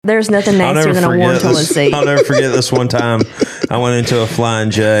There's nothing nastier than a warm toilet seat. I'll never forget this one time I went into a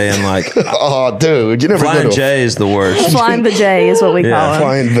Flying J and like, oh, dude, you never Flying J is the worst. Flying Vajay is what we call him.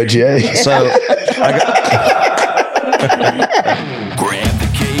 Flying Vajay. So I got. Grab the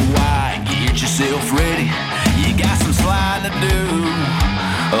KY, get yourself ready. You got some slide to do.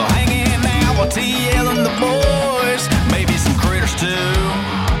 Hanging out with TL and the boys, maybe some critters too.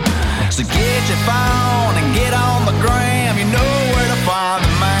 So get your phone and get on the gram. You know where to find the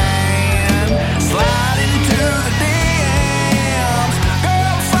man. Slide into the DMs.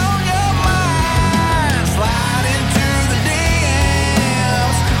 Girls on your mind. Slide into the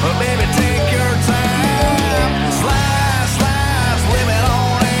DMs. Oh, baby, take your time. Slide, slip it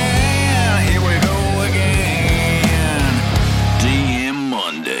on in. Here we go again. DM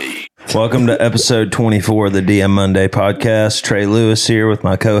Monday. Welcome to episode 24 of the DM Monday podcast. Trey Lewis here with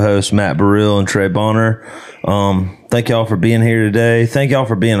my co-hosts Matt Burrill and Trey Bonner. Thank y'all for being here today. Thank y'all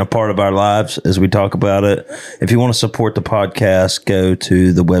for being a part of our lives as we talk about it. If you want to support the podcast, go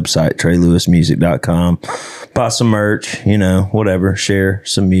to the website, TreyLewisMusic.com. Buy some merch, whatever. Share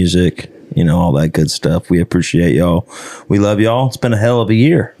some music, all that good stuff. We appreciate y'all. We love y'all. It's been a hell of a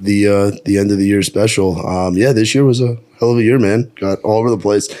year. The end of the year special. This year was a hell of a year, man. Got all over the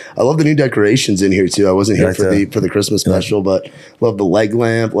place. I love the new decorations in here too. I wasn't here for the Christmas special, but love the leg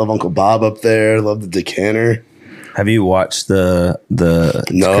lamp. Love Uncle Bob up there. Love the decanter. Have you watched the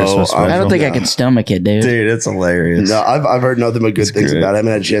Christmas special? I don't think I could stomach it, dude. Dude, it's hilarious. No, I've heard nothing but good things about it. I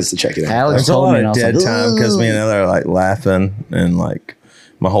haven't had a chance to check it out. Alex There's a told lot me, and I of was dead like, time because me and Heather are like laughing and like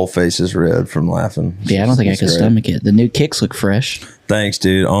my whole face is red from laughing. yeah, I don't think I could stomach it. The new kicks look fresh. Thanks,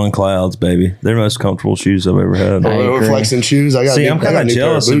 dude. On Clouds, baby. They're the most comfortable shoes I've ever had. We're flexing shoes. I'm kind of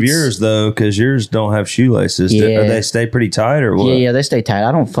jealous of yours though, because yours don't have shoelaces. Yeah. Do they stay pretty tight or what? Yeah, they stay tight.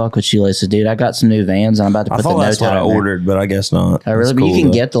 I don't fuck with shoelaces, dude. I got some new Vans, and I'm about to I put thought the that's no what I time in there. ordered, but I guess not. Oh, really? That's But cool, you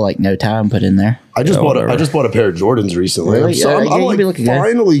can though. get the no time put in there. I just whatever. bought a pair of Jordans recently. Really? So Yeah, I'm you like be looking good.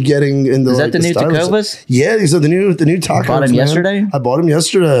 finally getting into Is that like the new stylish- Tacovas? Yeah, these are the new tacos. bought 'em man. yesterday? I bought them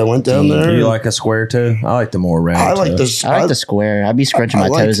yesterday. I went down there. Do you like a square toe? I like the more round. I like toe. this. I like the square. I'd be scrunching my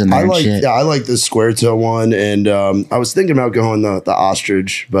toes in there I and like, shit. yeah, I like the square toe one, and I was thinking about going the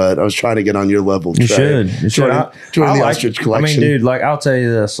ostrich, but I was trying to get on your level. You Trey. should. You should. Join the like- ostrich collection. I mean, dude, like I'll tell you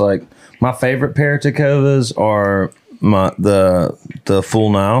this: like my favorite pair of Tacovas are the Full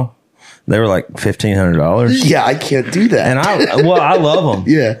Nile. They were like $1,500. Yeah, I can't do that. And I love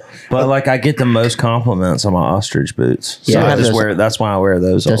them. yeah, But like I get the most compliments on my ostrich boots. So Yeah, I I have just those- wear. That's why I wear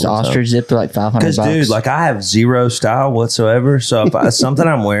those. Those all the time. ostrich zip, they're like $500. Because dude, like I have zero style whatsoever. So if something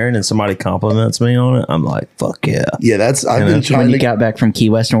I'm wearing and somebody compliments me on it, I'm like, fuck yeah. yeah. That's I've been when trying you to. got back from Key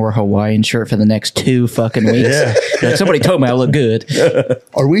West and wore a Hawaiian shirt for the next 2 fucking weeks. Yeah. Like, somebody told me I look good.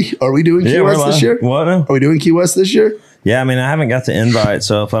 Are we doing Key Yeah, we're West this live. year? What now? Are we doing Key West this year? Yeah, I mean, I haven't got the invite,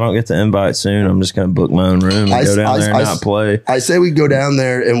 so if I don't get the invite soon, I'm just gonna book my own room and go down there and not play. I say we go down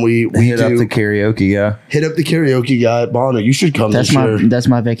there and we Hit up do the karaoke guy. hit up the karaoke guy. Bonner, you should come That's this year. that's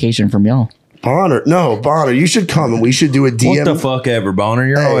my vacation from y'all. Bonner, you should come and we should do a DM. What the fuck ever, Bonner?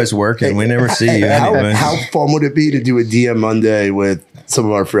 You're always working. We never see you anyway. How fun would it be to do a DM Monday with some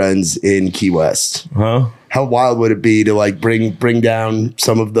of our friends in Key West? Huh? How wild would it be to like bring down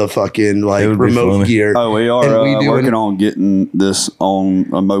some of the fucking like It would be remote funny. gear? Oh, we and are we do working on getting this on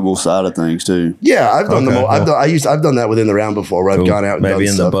a mobile side of things too. Yeah, I've done Okay, I've cool. done that within the round before. Where I've Cool. gone out and Maybe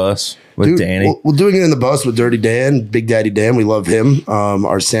done in stuff. the bus with Dude, Danny. We're doing it in the bus with Dirty Dan, Big Daddy Dan. We love him,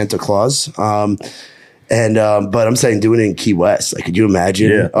 our Santa Claus. But I'm saying doing it in Key West. Like, could you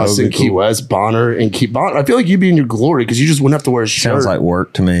imagine Yeah, that us would in be Key cool. West, Bonner and Key Bonner? I feel like you'd be in your glory because you just wouldn't have to wear a shirt. Sounds like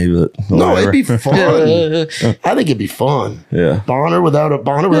work to me, but no, whatever. it'd be fun. I think it'd be fun. Yeah. Bonner without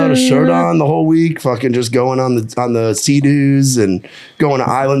a shirt on the whole week, fucking just going on the Sea-Doos and going to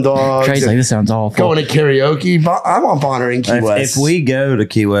Island Dogs. Trey's like, and this sounds awful. going to karaoke. I want Bonner in Key West. If we go to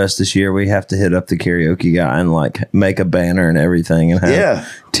Key West this year, we have to hit up the karaoke guy and like make a banner and everything and have Yeah.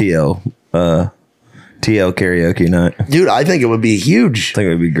 TL karaoke night. I Dude, I think it would be huge. think it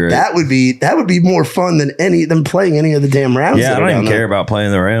would be great. That would be more fun than playing any of the damn rounds. Yeah, that I are don't down even care there. about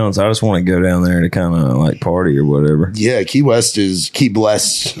playing the rounds. I just want to go down there to kind of like party or whatever. Yeah, Key West is Key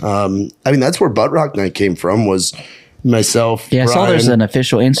Blessed. I mean, that's where Butt Rock Night came from. Was myself. Yeah, I saw there's Brian, an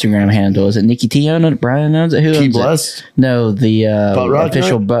official Instagram handle. Is it Nikki T own it? Brian owns it? Who Key owns it? Blessed. No, the Butt Rock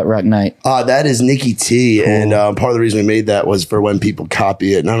official Night? Butt Rock Night. That is Nikki T, and part of the reason we made that was for when people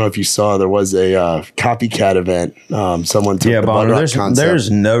copy it. And I don't know if you saw, there was a copycat event. Someone took Yeah, the Butt Bonner, Rock concept.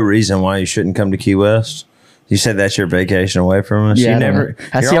 there's no reason why you shouldn't come to Key West. You said that's your vacation away from us. Yeah, you I never.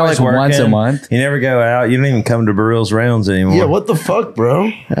 I you're see y'all always like once a month. You never go out. You don't even come to Burrill's rounds anymore. Yeah, what the fuck, bro?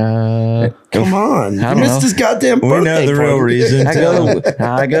 Come on. I You don't missed know. his goddamn birthday. We know the real party. reason.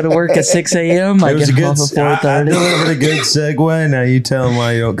 I go to work at 6 a.m. I It was a get good. off at I 4:30 delivered a good segue. Now you tell him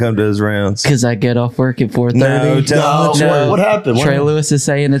why you don't come to his rounds. because I get off work at 4:30. No, tell him the No, truth. what happened? Trey Lewis is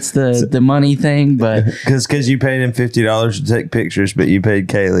saying it's the money thing, but Because you paid him $50 to take pictures, but you paid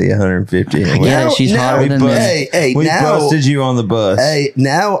Kaylee $150. And yeah, she's hotter than me. we now, busted you on the bus. Hey,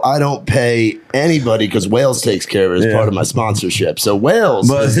 now I don't pay anybody because Wales takes care of it as Yeah. part of my sponsorship. So Wales,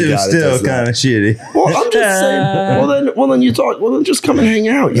 but is the it was guy that still does that. kind of shitty. Well, I'm just saying. Well, then you talk. Well, then just come and hang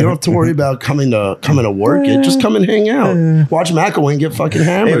out. You don't have to worry about coming to work. It just come and hang out. Watch McElwain get fucking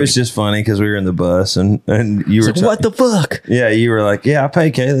hammered. It was just funny because we were in the bus and you were Like, what the fuck? Yeah, you were like, yeah, I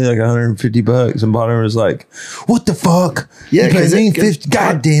paid Kaylee like $150, and Bonner was like, what the fuck? Yeah, you paid because me $50.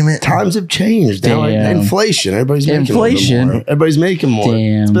 God damn it! Times have changed. Now, like, Damn. inflation. Everybody's making a little Inflation? more. Everybody's making more.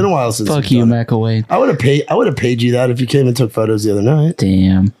 Damn. It's been a while since. Fuck we've you, done it. McElwain. I would have paid you that if you came and took photos the other night.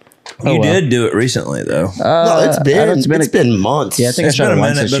 Damn. You well. did do it recently though. No, it's it's been months. Yeah, I think It's I been shot a it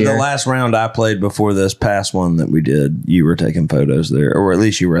once minute, this but year. the last round I played before this past one that we did, you were taking photos there, or at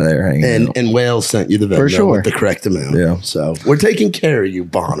least you were there hanging out. and Wales sent you the Venmo For sure. with the correct amount. Yeah. So we're taking care of you,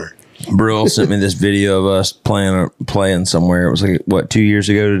 Bonner. Brill sent me this video of us playing somewhere. It was like, what, 2 years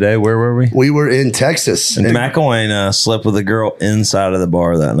ago today? Where were we? We were in Texas. And McElwain slept with a girl inside of the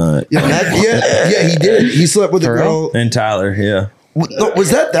bar that night. Yeah, he did. He slept with a For real? girl. And Tyler, yeah. No,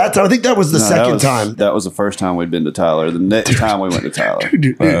 was that time? I think that was the second time. That was the first time we'd been to Tyler. The next time we went to Tyler.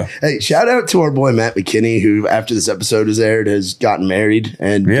 Dude, hey, shout out to our boy Matt McKinney, who after this episode is aired has gotten married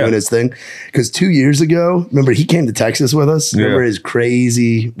and doing his thing. Because 2 years ago, remember he came to Texas with us. Remember his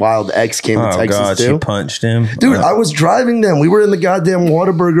crazy wild ex came to Texas God, too. she punched him. Dude, I was driving them. We were in the goddamn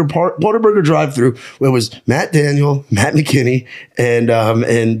Whataburger drive-through. Where it was Matt Daniel, Matt McKinney,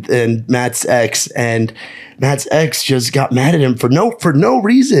 and Matt's ex. And Matt's ex just got mad at him for no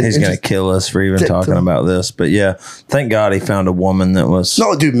reason. He's And going to just- kill us for even talking about this. But yeah, thank God he found a woman that was.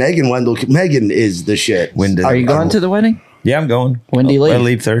 No, dude, Megan is the shit. Are you going to the wedding? Yeah, I'm going. When do you leave? I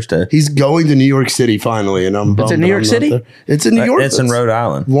leave Thursday. He's going to New York City finally, and I'm bummed. in New that York I'm not City? there. It's in New York. It's in Rhode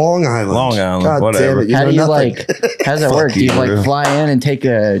Island. Long Island. Long Island, God whatever. damn it, How know do you nothing. how's that work? Do you you. fly in and take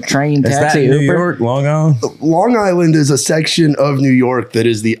a train, Is that taxi, New Uber? York, Long Island? Long Island is a section of New York that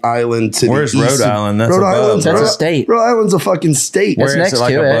is the island to Where's the east. Rhode of- Island? That's Rhode above. Island's That's a Rhode- state. Rhode Island's a fucking state. Where It's is next it,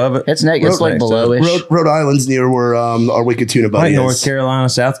 like to above it? It's next. It's like next to below it. it. Rhode Island's near where our Wickatuna buddy Like is. North Carolina,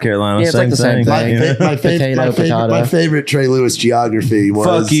 South Carolina, Yeah, it's like the same My, thing. fa- my, Potato, favorite, my favorite Trey Lewis geography was.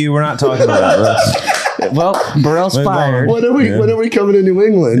 Fuck you. We're not talking about this. Well, Burrell's Move on. fired. When are we coming to New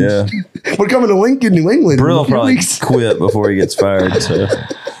England? Yeah. We're coming to Lincoln, New England. in Brill a will few probably weeks. quit before he gets fired. So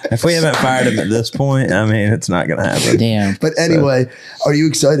if we haven't fired him at this point, I mean, it's not going to happen. Damn. But anyway, are you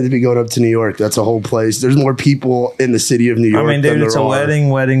excited to be going up to New York? That's a whole place. There's more people in the city of New York. I mean, dude, than it's there a are. wedding.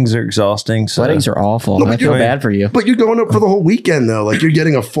 Weddings are exhausting. So. Weddings are awful. No, but I feel you're- bad for you. But you're going up for the whole weekend though. Like you're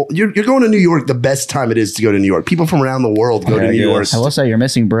getting a full. You're going to New York the best time it is to go to New York. People from around the world go Yeah, to I New York. guess. I will say you're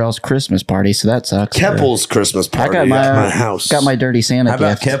missing Burrell's Christmas party, so that sucks. Keppel's Christmas I party got at my, my house. Got my dirty Santa How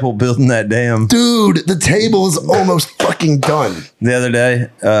about gift. Keppel building that dam? Dude, the table is almost fucking done. The other day,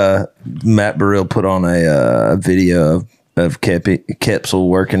 Matt Burrell put on a video of Kepsel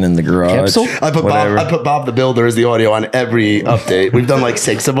working in the garage. Kepsel? I put Bob the Builder as the audio on every update. We've done like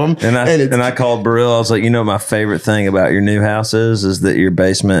 6 of them. And I called Burrell. I was like, you know, my favorite thing about your new house is that your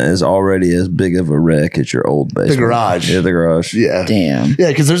basement is already as big of a wreck as your old basement. The garage. Yeah, the garage. Yeah. Damn. Yeah,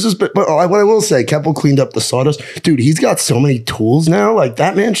 because there's this. But what I will say, Keppel cleaned up the sawdust. Dude, he's got so many tools now. Like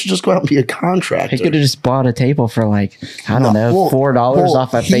that man should just go out and be a contractor. He could have just bought a table for like, I don't know, Well, $4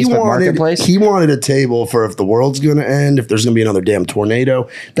 off at he Facebook wanted- Marketplace. He wanted a table for if the world's going to end, if there's going to be another damn tornado.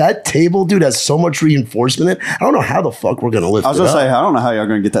 That table, dude, has so much reinforcement in it. I don't know how the fuck we're going to lift it I was going to up. say, I don't know how y'all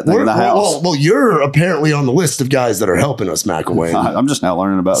going to get that thing in the house. Well, you're apparently on the list of guys that are helping us, McElwain. I'm just now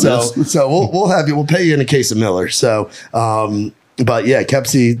learning about this. So we'll pay you in a case of Miller. So, but yeah,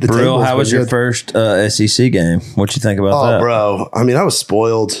 Kepsy, the Burrell, table's how was been your good. first SEC game? What you think about Oh, that? bro. I mean, I was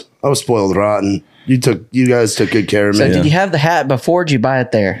spoiled. rotten. You guys took good care of So me. did you have the hat before? Did you buy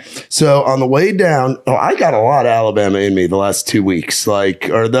it there? So on the way down, I got a lot of Alabama in me the last 2 weeks,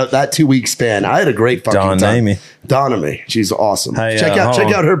 that 2 week span. I had a great fucking Dawn time. Amy. Dawn Amy, she's awesome. Hey, check hold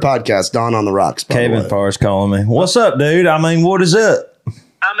out on. her podcast, Dawn on the Rocks. By the Kevin way. Farr's calling me. What's up, dude? I mean, what is it?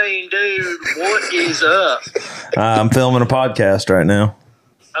 I mean, dude, what is up? I'm filming a podcast right now.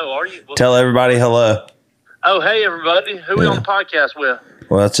 Oh, are you? Tell everybody hello. Oh, hey, everybody. Who we on the podcast with?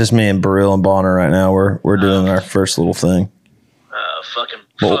 Well, that's just me and Burrell and Bonner right now. We're doing our first little thing.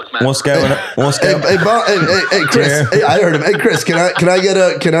 Fuck, man. What's going on? Hey, Chris. Yeah. Hey, I heard him. Hey, Chris, can I get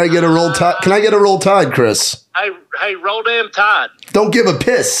a roll tide? Can I get a roll tide, Chris? Hey, roll damn tide. Don't give a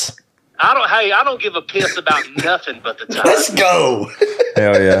piss. I don't give a piss about nothing but the Tide. Let's go.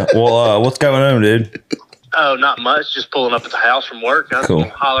 Hell yeah. Well, what's going on, dude? Oh, not much. Just pulling up at the house from work. I was Cool.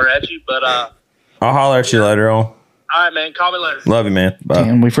 gonna holler at you, but I'll holler at you later on. all right, man. Call me later. Love you, man. Bye.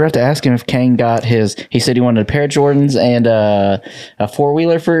 And we forgot to ask him if Kane got his. He said he wanted a pair of Jordans and a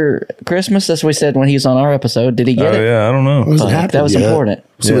 4-wheeler for Christmas. That's what he said when he was on our episode. Did he get it? Yeah, I don't know. Hasn't happened That was yet. important.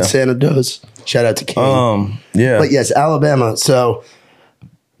 See what Santa does. Shout out to Kane. Yeah. But yes, Alabama. So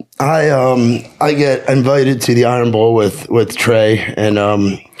I get invited to the Iron Bowl with Trey and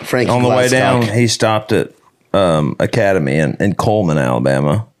Frankie. On the way down, Glasscock. he stopped at Academy in Coleman,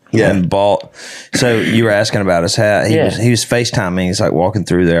 Alabama. Yeah. And bought. So you were asking about his hat. He was FaceTiming. He's like walking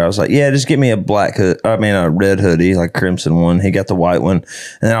through there. I was like, yeah, just get me a a red hoodie, like crimson one. He got the white one. And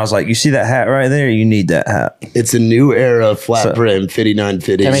then I was like, you see that hat right there? You need that hat. It's a new era flat brim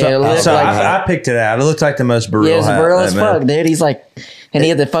 5950. I mean, it looks So like I picked it out. It looked like the most Burrell yeah, it's hat. Burrell as man. fuck, dude. He's like, and he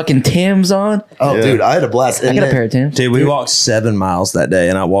had the fucking Timbs on. Oh, Yeah. dude, I had a blast. I And got a then- pair of Timbs. Dude, we walked 7 miles that day,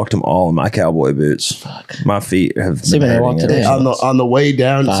 and I walked them all in my cowboy boots. Fuck. My feet have See been when I hurting walked ever today. since. on the way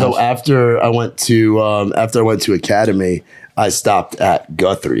down. So 5. after I went to Academy, I stopped at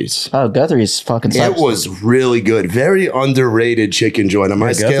Guthrie's. Oh, Guthrie's fucking It sucks. was really good. Very underrated chicken joint. On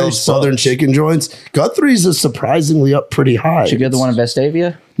my scale, Guthrie's Southern sucks. chicken joints. Guthrie's is surprisingly up pretty high. Did you get the one in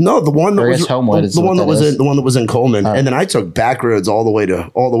Vestavia? No, the one that Or I was guess Homewood is the what one that that was is. in the one that was in Coleman, and then I took back roads all the way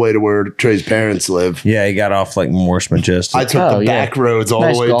to where Trey's parents live. Yeah, he got off like Morse Majestic. I took Oh, the yeah. back roads all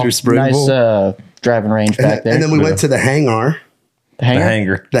Nice the way golf- through Springville, Nice driving range back there. and then we went to the hangar. The hangar? the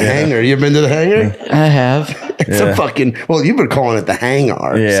hanger. The hangar. You ever been to the hangar? I have. It's a fucking. Well, you've been calling it the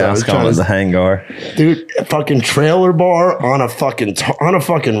hangar. Yeah, so I was was trying calling it to- the hangar. dude. A fucking trailer bar on a fucking In It's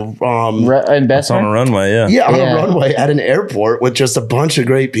on a Bessemer? runway, yeah. yeah, on Yeah. a runway at an airport with just a bunch of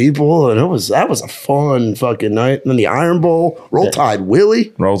great people, and that was a fun fucking night. And then the Iron Bowl, Roll Tide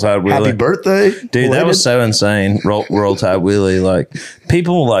Willie, Roll Tide Willie. happy birthday, Dude, that was belated. so insane. Roll Tide Willie. Like,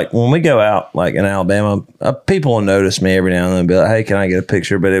 people, like, when we go out, like, in Alabama, people will notice me every now and then and be like, hey, can I get a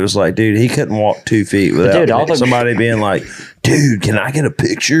picture? But it was like, dude, he couldn't walk 2 feet without Dude, all the- somebody being like, dude, can I get a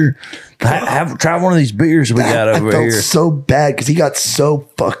picture? Try one of these beers we got I over felt here. so bad because he got so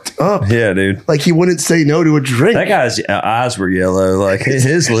fucked up. Yeah, dude. Like he wouldn't say no to a drink. That guy's eyes were yellow. Like,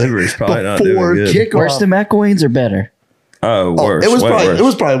 his liver is probably not before doing good. kickoff. Worse than McElwain's or better? Oh, worse. It was way probably worse. it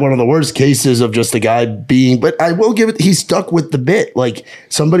was probably one of the worst cases of just the guy being. But I will give it. He stuck with the bit. Like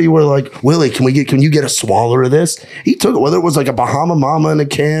somebody were like, Willie, can you get a swaller of this? He took it, whether it was like a Bahama Mama in a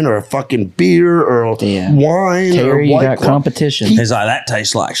can or a fucking beer or Yeah. wine or Terry, you White got Claw. competition. He's like, that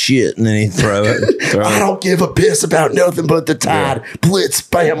tastes like shit. And then he'd throw it. I don't give a piss about nothing but the Tide. Blitz,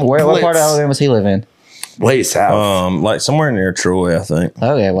 bam, What blitz. part of Alabama does he live in? Way south. Like somewhere near Troy, I think.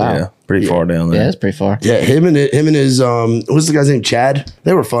 Okay, wow. Yeah, pretty far down there. Yeah, that's pretty far. Yeah, him and his what's the guy's name? Chad.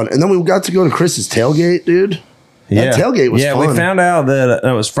 They were fun, and then we got to go to Chris's tailgate, dude. That tailgate was yeah, fun. we found out that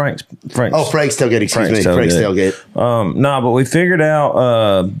it was Frank's. Oh, Frank's tailgate. Excuse me, Frank's tailgate. No, but we figured out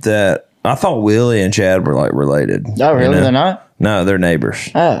that I thought Willie and Chad were like related. Oh, really? you know? They're not? No, they're neighbors.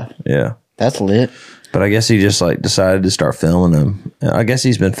 Oh, Yeah. that's lit. But I guess he just like decided to start filming them. I guess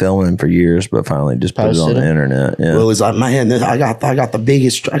he's been filming them for years, but finally just put it on Posted the it? internet. Yeah. Willie's like, man, I got the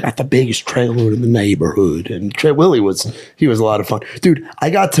biggest trailer in the neighborhood, and Willie was a lot of fun, dude. I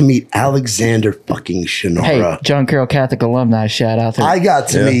got to meet Alexander fucking Hey, Shinara. John Carroll Catholic alumni, shout out to I got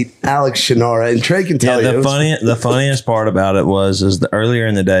to meet Alex Shinara, and Trey can tell you. it was- The funniest part about it was earlier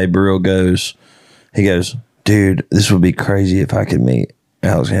in the day, Burrell goes, dude, this would be crazy if I could meet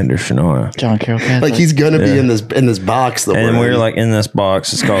Alexander Shinara. John Carroll Catholic. like he's gonna be in this box. That And we're we were in. like in this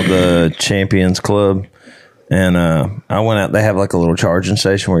box. It's called the Champions Club. And I went out. They have like a little charging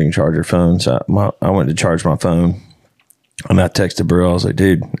station where you can charge your phone. So I went to charge my phone. And I texted Burrell. I was like,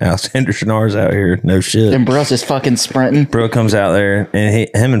 dude, Alexander Shinar's out here. No shit. and Burrell's just fucking sprinting. Burrell comes out there, and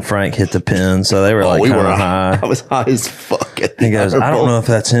him and Frank hit the pin. So they were like we kind were of high. I was high as fuck. He goes, I don't know if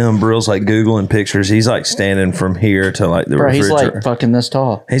that's him. Burrell's like Googling pictures. He's like standing from here to like the Bro, he's refrigerator. like fucking this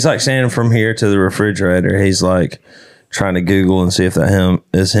tall. He's like standing from here to the refrigerator. He's like trying to Google and see if that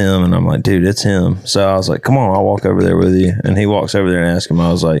is him. And I'm like, dude, it's him. So I was like, come on, I'll walk over there with you. And he walks over there and asks him. I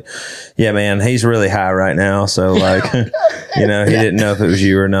was like, yeah, man, he's really high right now. So like, he didn't know if it was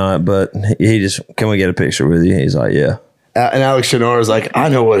you or not, but he just, can we get a picture with you? He's like, yeah. And Alex Shinara was like, I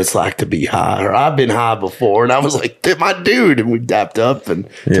know what it's like to be high, or I've been high before. And I was like, my dude. And we dapped up and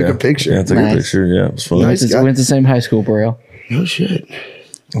took a picture. Yeah, took Nice. a picture. Yeah, it was fun. Nice. We went to the same high school, Burrell. Oh shit.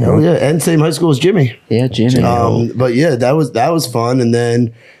 Oh yeah, and same high school as Jimmy. Yeah, Jimmy. But yeah, that was fun. And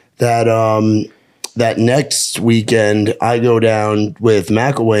then that next weekend, I go down with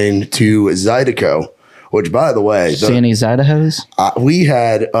McElwain to Zydeco which, by the way, See any Idahos? we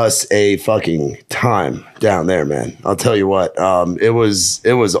had us a fucking time down there, man. I'll tell you what. It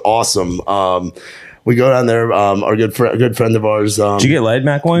was awesome. We go down there. Our good friend of ours. Did you get laid,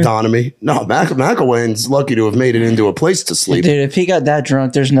 McWayne? Donomy. No, McElwain's lucky to have made it into a place to sleep. Dude, if he got that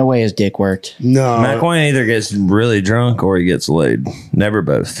drunk, there's no way his dick worked. No, McWayne either gets really drunk or he gets laid. Never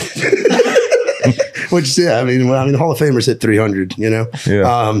both. Which, yeah, I mean, Hall of Famers hit 300, you know?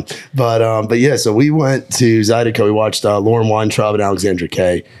 Yeah. But yeah, so we went to Zydeco. We watched Lauren Weintraub and Alexandra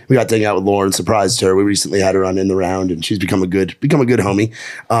Kay. We got to hang out with Lauren, surprised her. We recently had her on In the Round, and she's become a good homie.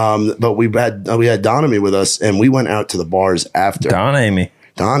 But we had Don Amy with us, and we went out to the bars after. Don Amy.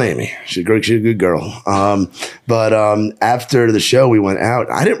 She's a good girl. But after the show, we went out.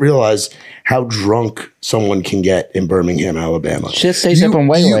 I didn't realize how drunk someone can get in Birmingham, Alabama. Shit stays open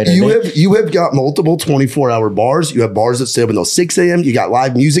way later. You have got multiple 24-hour bars. You have bars that stay open until 6 a.m. You got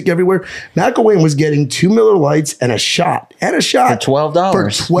live music everywhere. McElwain was getting 2 Miller Lights and a shot. For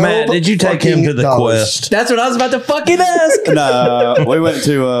 $12. Matt, did you take him to the Quest? That's what I was about to fucking ask. No, we went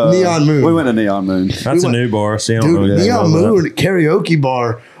to Neon Moon. We went to Neon Moon. That's a new bar. See, I don't know Dude, that Neon well, Moon karaoke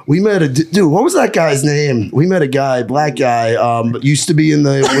bar. We met a dude. What was that guy's name? We met a guy, black guy. Used to be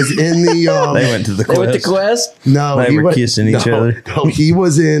They went to the Quest. They went to Quest? No, They were kissing each other. No, he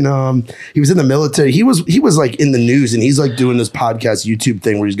was in the military. He was like in the news, and he's like doing this podcast YouTube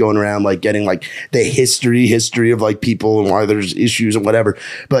thing where he's going around like getting like the history of like people and why there's issues and whatever.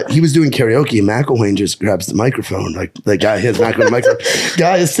 But he was doing karaoke, and McElwain just grabs the microphone. Like the guy has McElwain microphone.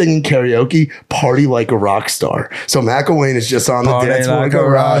 Guy is singing karaoke, "Party Like a Rock Star." So McElwain is just on the dance floor like a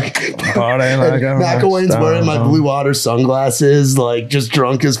rock. McElwain's wearing my Blue Water sunglasses, like just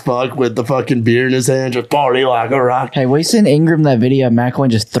drunk as fuck with the fucking beer in his hand, just party like a rock. Hey, we sent Ingram that video of McElwain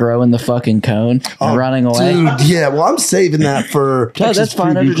just throwing the fucking cone and running away. Dude, yeah. Well, I'm saving that for. No, that's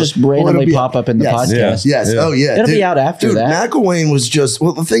fine. It'll just randomly pop up in the podcast. Yes. Oh, yeah. It'll be out after that. McElwain was just.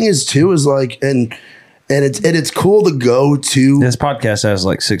 Well, the thing is, too, is like, and it's cool to go to. This podcast has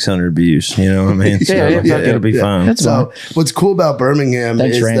like 600 views. You know what I mean? So it'll be fun. That's so what's cool about Birmingham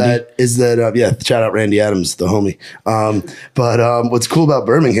Thanks, is Randy. that shout out Randy Adams, the homie. But what's cool about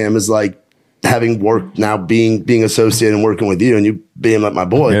Birmingham is like having worked now, being associated and working with you, and you being like my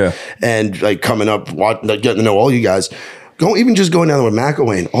boy, and like coming up, getting to know all you guys. Going down there with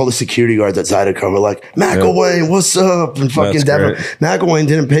McElwain, all the security guards at Zydeco were like, McElwain, what's up? And fucking Devin. McElwain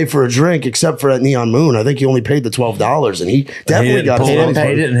didn't pay for a drink except for at Neon Moon. I think he only paid the $12, and he definitely got his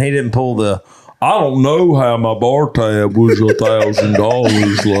money. He didn't pull the. I don't know how my bar tab was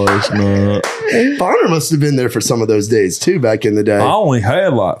 $1,000 last night. Bonner must have been there for some of those days too back in the day. I only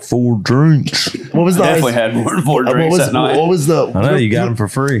had like 4 drinks. What was the Definitely had more than 4 drinks that night. What was the? I know you got them for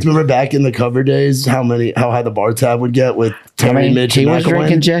free. Remember back in the cover days, how high the bar tab would get with Terry, Mitch, he and was McElwain?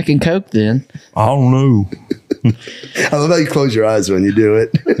 drinking Jack and Coke then. I don't know. I love how you close your eyes when you do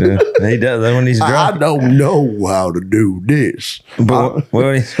it. Yeah, he does that when he's drunk. I don't know how to do this. But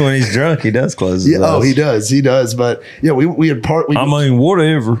when he's drunk, he does close his eyes. Oh, he does. But yeah, we had I mean,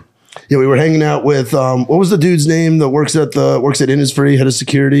 whatever. Yeah, we were hanging out with what was the dude's name that works at Innisfree, head of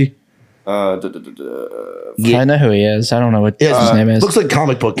security? I know who he is. I don't know what his name is. Looks like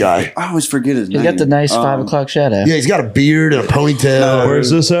comic book guy. I always forget his name. He's got the nice 5 o'clock shadow. Yeah, he's got a beard and a ponytail.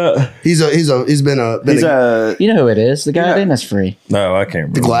 Where's this at? He's been a You know who it is? The guy at Innisfree. No, I can't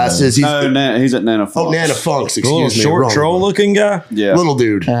remember. the glasses. he's at Nana Fox. Oh, Nana Funks. The little Excuse me. short wrong. troll looking guy. Yeah. Little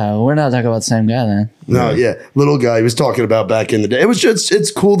dude. We're not talking about the same guy then. No, yeah, little guy. He was talking about back in the day. It was just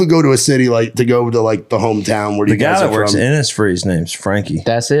it's cool to go to a city to go to like the hometown where The you guy guys that are works from. in Innisfree's name's Frankie.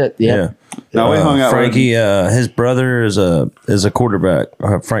 That's it. Yep. Yeah. No, we hung out Frankie, his brother is a quarterback.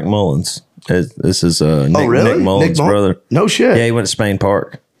 Frank Mullins. This is Nick, really? Nick Mullins' brother. No shit. Yeah, he went to Spain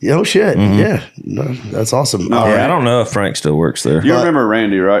Park. No shit. Yeah, no, that's awesome. No, Yeah, I don't know if Frank still works there. You remember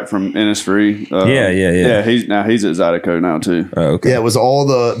Randy, right, from Innisfree? Yeah. Yeah, he's at Zydeco now too. Oh, okay. Yeah, it was all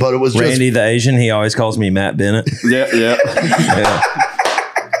the, but it was Randy just the Asian. He always calls me Matt Bennett. Yeah. Yeah.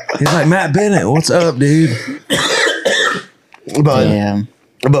 He's like, Matt Bennett, what's up, dude? but Damn.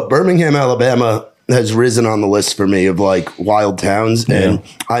 but Birmingham, Alabama has risen on the list for me of like wild towns, and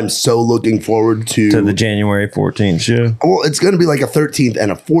I'm so looking forward to the January 14th show. Well, it's going to be like a 13th and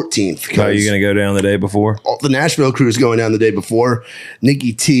a 14th. Are you going to go down the day before? The Nashville crew is going down the day before.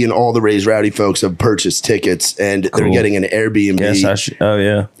 Nikki T and all the Raised Rowdy folks have purchased tickets, and they're getting an Airbnb. Yes, I should. Oh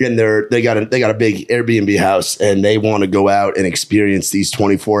yeah, and they got a big Airbnb house, and they want to go out and experience these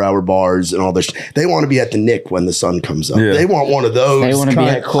 24-hour bars and all this. They want to be at the Nick when the sun comes up. Yeah. They want one of those. They want to be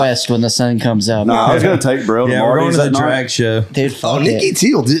at Quest when the sun comes up. No, I was gonna take Brill to yeah. We're going Marty's to the that drag night. show. Dude, fuck Oh, Nikki it.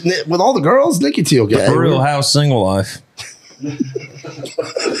 Teal didn't it with all the girls. Nikki Teal got For Real House Single Life.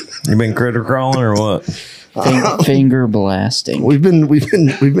 You been critter crawling or what? Finger blasting. We've been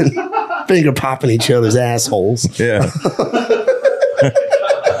finger popping each other's assholes. Yeah.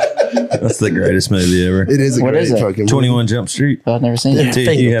 That's the greatest movie ever. It is a What great is it? fucking 21 Jump Street. I've never seen it.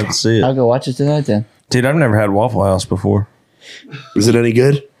 Dude, you have to see I'll it. go watch it tonight then. Dude, I've never had Waffle House before. Is it any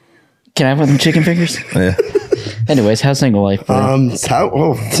good? Can I have one of them chicken fingers? Yeah. Anyways, how's single life? Bro?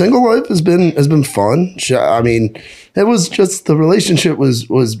 Single life has been fun. I mean, it was just the relationship was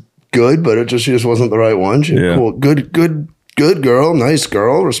good, but it just wasn't the right one. Yeah. Cool, good girl, nice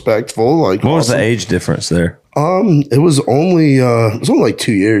girl, respectful. Like, What was awesome. the age difference there? It was only like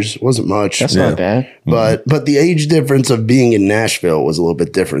 2 years. It wasn't much. That's not bad. But the age difference of being in Nashville was a little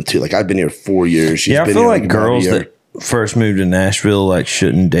bit different too. Like I've been here 4 years. She's Yeah, I been feel here like about a girls year. that first moved to Nashville like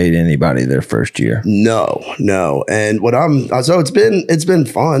shouldn't date anybody their first year. No. And so it's been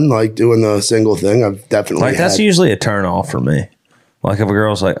fun, like doing the single thing. I've definitely Like that's had- usually a turn off for me. Like if a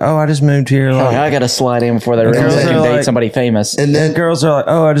girl's like, "Oh, I just moved here," Oh, like, I got to slide in before they realize girls they are can date like- somebody famous. and then girls are like,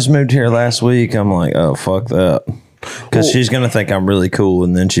 "Oh, I just moved here last week." I'm like, "Oh, fuck that," because she's gonna think I'm really cool,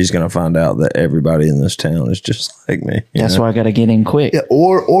 and then she's gonna find out that everybody in this town is just like me. That's why I got to get in quick. yeah,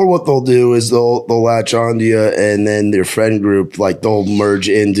 or what they'll do is they'll latch onto you, and then their friend group, like they'll merge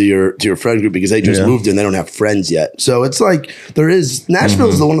into your friend group because they just moved in, they don't have friends yet. So it's like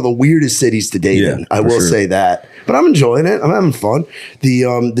Nashville's one of the weirdest cities to date Yeah, in. I for will sure. say that, but I'm enjoying it. I'm having fun. The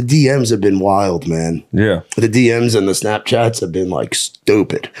DMs have been wild, man. Yeah. The DMs and the Snapchats have been like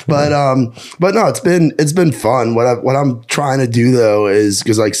stupid, but no, it's been fun. What I'm trying to do though is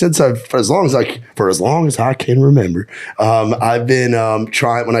because like for as long as I can remember, I've been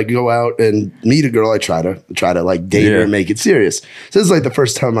trying when I go out and meet a girl, I try to like date her Yeah. and make it serious. So this is like the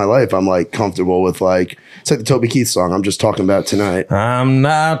first time in my life I'm like comfortable with like it's like the Toby Keith song. I'm just talking about tonight. I'm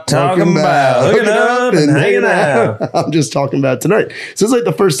not talking about hooking up and hanging out. I'm just talking about tonight. So it's like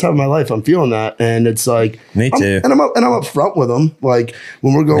the first time in my life I'm feeling that, and it's like Me too. I'm up front with them. Like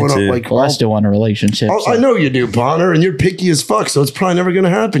when we're going up, too. like Well, I still want a relationship. I know you do, Bonner, and you're picky as fuck, so it's probably never going to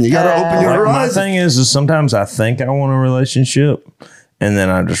happen. You got to open your Like, my horizon. thing is sometimes I think I want a relationship, and then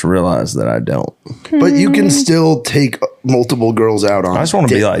I just realize that I don't. But you can still take multiple girls out on. I just want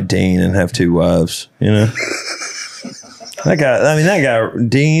to be like Dean and have 2 wives, you know? That guy,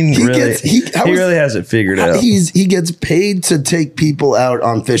 Dean, He really, gets- he how is- really has it figured out. He gets paid to take people out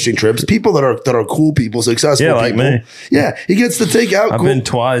on fishing trips. People that are cool people, successful Yeah, like people. me. Yeah, he gets to take out. I've cool, been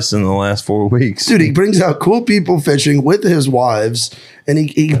twice in the last 4 weeks. dude. He brings out cool people fishing with his wives, and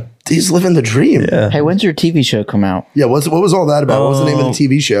he's living the dream. Yeah. Hey, when's your TV show come out? Yeah. What was all that about? What was the name of the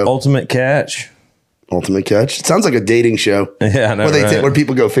TV show? Ultimate Catch. Ultimate Catch. It sounds like a dating show. Yeah, I know, right? Where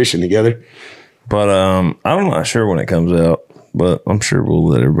people go fishing together. But I'm not sure when it comes out, but I'm sure we'll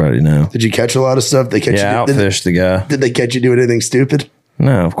let everybody know. Did you catch a lot of stuff? They catch Yeah, you. outfish the guy. Did they catch you doing anything stupid?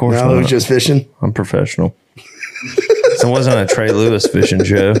 No, of course No, it not. was just fishing. I'm professional. So it wasn't a Trey Lewis fishing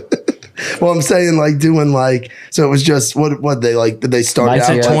show. Well, I'm saying like doing like so. It was just what they like. Did they start Lights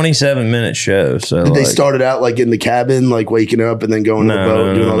out? out. Like, 27-minute show. So did they like, started out like in the cabin, like waking up and then going to the No, boat,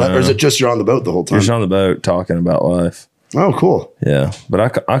 no, doing all no, that, or is no. it just you're on the boat the whole time? you're just on the boat talking about life. Oh, cool. Yeah, but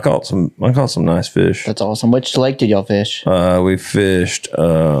I caught some nice fish. That's awesome. Which lake did y'all fish? We fished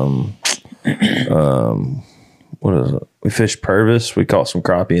what is it? We fished Purvis. We caught some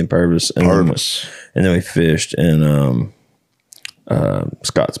crappie in Purvis. And then we fished in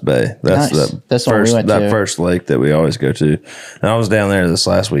Scotts Bay. That's Nice. That's the one we went to. first lake that we always go to. And I was down there this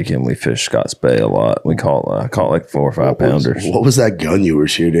last weekend. We fished Scotts Bay a lot. We caught like 4 or 5 pounders. What was that gun you were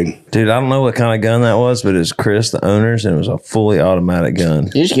shooting? Dude, I don't know what kind of gun that was, but it's Chris, the owner's, and it was a fully automatic gun.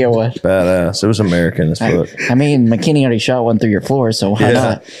 You just get one. Badass. It was American as fuck. I mean, McKinney already shot one through your floor, so why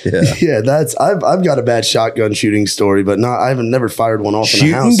not? Yeah. Yeah, I've got a bad shotgun shooting story, but I haven't never fired one off in a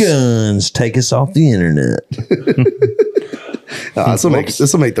Shooting house. guns take us off the internet. This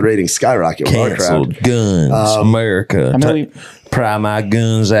will make the rating skyrocket with our crowd. Canceled guns, America. I mean, Pry my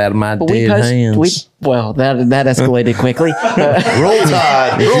guns out of my we dead hands. that escalated quickly. Roll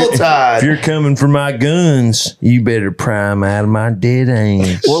Tide, roll If Tide. you're coming for my guns, you better pry them out of my dead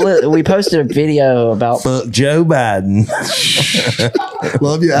hands. Well, we posted a video about. Fuck Joe Biden.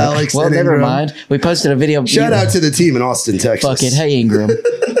 Love you, Alex. Well, and never Ingram. mind. We posted a video. Shout out to the team in Austin, Texas. Fuck it. Hey, Ingram.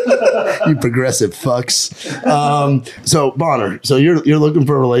 You progressive fucks. So Bonner, so you're looking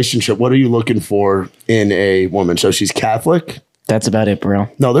for a relationship. What are you looking for in a woman? So she's Catholic? That's about it, bro.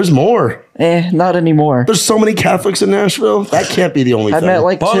 No, there's more. Not anymore. There's so many Catholics in Nashville. That can't be the only I thing. met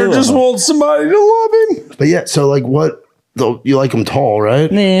like 2 Bonner of just them. wants somebody to love him. But yeah, so like what Though you like them tall, right?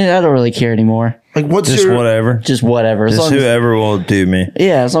 Nah, I don't really care anymore. Like, what's Just your? whatever. Just whatever. As Just long as, whoever will do me.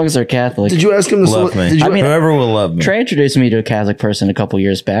 yeah, as long as they're Catholic. Did you ask him to Love me. Did you, Whoever will love me. Trey introduced me to a Catholic person a couple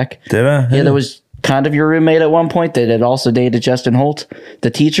years back. Did I? Yeah, there was kind of your roommate at one point that had also dated Justin Holt, the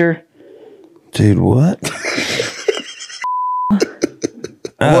teacher. Dude, what?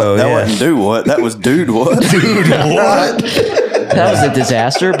 Oh, That yeah. wasn't do what? That was dude what? That was a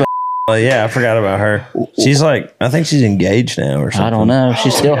disaster, but Yeah, I forgot about her. She's like, I think she's engaged now or something. I don't know.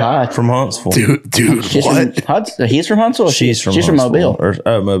 She's still hot. From Huntsville. dude, She's what? from he's from Huntsville. Or She's from Huntsville?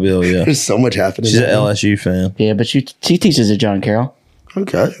 Mobile. Mobile, yeah. There's so much happening. She's an LSU fan. Yeah, but she teaches at John Carroll.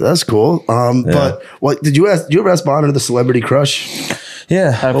 Okay, that's cool. But what did you ask? Did you ever ask Bonner the celebrity crush?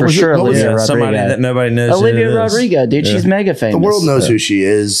 Yeah. For sure, what was Olivia it? Rodrigo. Somebody that nobody knows. Olivia who it is. Rodrigo, dude, she's mega famous. The world knows who she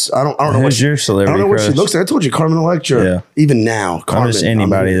is. I don't know what Who's your I celebrity don't know what she crush? looks like. I told you, Carmen Electra. Yeah. Even now, I'm Carmen. just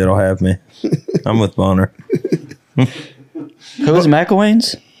anybody that'll have me. I'm with Bonner. Who was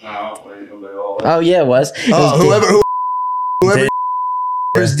McElwain's? Oh yeah, it was.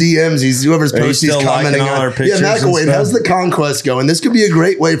 Whoever's DMs, whoever's Are you posts, he's still liking commenting all on. her pictures Yeah, and McElwain, stuff? how's the conquest going? This could be a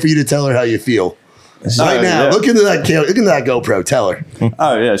great way for you to tell her how you feel. Right now, yeah. look into that GoPro. Tell her.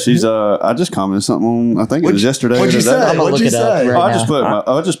 Oh yeah, she's. I just commented something on. I think it was yesterday. What'd or you today. say? I'm gonna What'd look you it up say? right I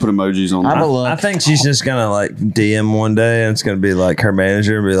now. just put emojis on. I'm there. a look. I think she's just gonna like DM one day and it's gonna be like her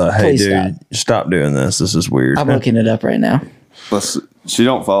manager and be like, "Hey, Please dude, stop doing this. This is weird." I'm looking it up right now. She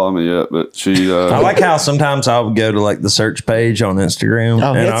don't follow me yet, but she. I like how sometimes I'll go to like the search page on Instagram Oh,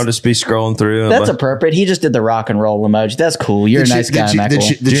 and that's- I'll just be scrolling through. That's but, appropriate. He just did the rock and roll emoji. That's cool. You're a nice guy, Did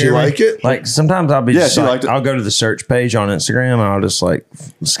McElwain. she like it? Like sometimes I'll be Yeah, just she like, liked it. I'll go to the search page on Instagram and I'll just like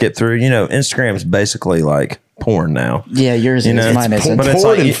skip through. You know, Instagram's basically like porn now. Yeah, yours You know, is. Mine isn't. but it's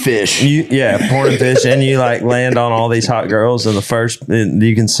Porn like and you- fish. porn and fish, and you like land on all these hot girls, and and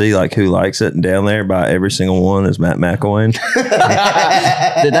you can see like who likes it, and down there by every single one is Matt McElwain.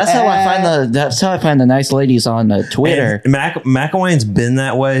 Dude, that's how I find the nice ladies on Twitter. And McElwain's been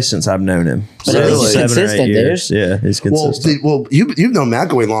that way since I've known him. But at least he's 7 or 8 consistent, years. dude. Yeah, he's consistent. You've known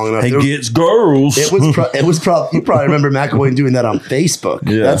McElwain long enough. He There- gets girls. It was probably you probably remember McElwain doing that on Facebook.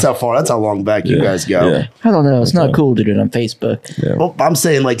 Yeah. That's how long back you guys go. Yeah. I don't know. It's not cool to do it on Facebook. Well, I'm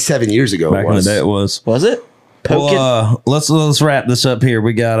saying like 7 years ago. Back in the day, it was. Was it? Poke it? Well, let's wrap this up here.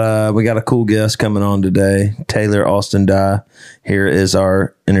 We got a cool guest coming on today, Taylor Austin Dye. Here is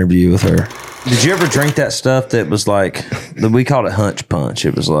our interview with her. Did you ever drink that stuff that was like we called it Hunch Punch?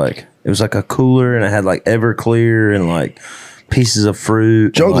 It was like a cooler and it had like Everclear and like pieces of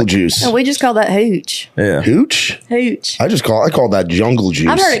fruit, Jungle like, juice. No, we just call that hooch. Yeah, Hooch? Hooch. I call that jungle juice.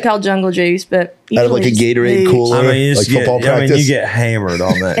 I've heard it called jungle juice, but Out of like a usually Gatorade it's cooler. I mean, you like just football get, I mean, practice. you get hammered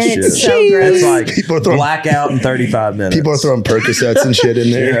on that And shit. it's so It's gross. like People are throwing- blackout in 35 minutes. People are throwing Percocets and shit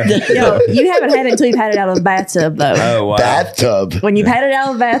in there. Yo, you haven't had it until you've had it out of the bathtub, though. Oh wow! Bathtub. When you've had it out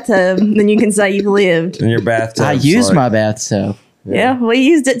of the bathtub, then you can say you've lived. In your bathtub. I used my bathtub. Yeah, we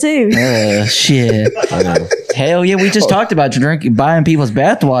used it too. Shit. Hell yeah, we just talked about buying people's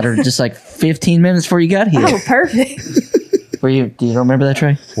bathwater just like 15 minutes before you got here. Oh, perfect. Do you remember that,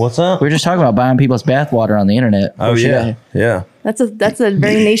 Trey? What's up? We were just talking about buying people's bathwater on the internet. Oh before she got yeah, here. yeah. That's a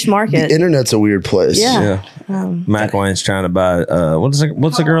very niche market. Internet's a weird place. Yeah. McElwain's trying to buy. What's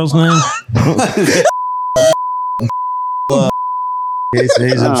the girl's name?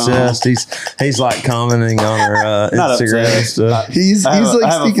 He's obsessed. He's like commenting on her Not Instagram and obsessed. stuff. He's I like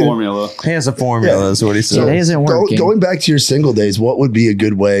have a speaking. formula. He has a formula. Is what he It said. isn't working. Going back to your single days, what would be a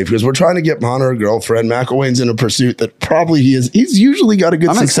good way? Because we're trying to get Bonner a girlfriend. McElwain's in a pursuit that probably he is. He's usually got a good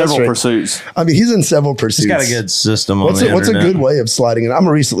I'm in success several rate. pursuits. I mean, he's in several pursuits. He's got a good system on What's the a internet. good way of sliding in? I'm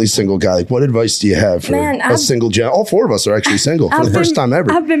a recently single guy. Like, what advice do you have for Man, a I've- single gen? All four of us are actually single for the first time ever.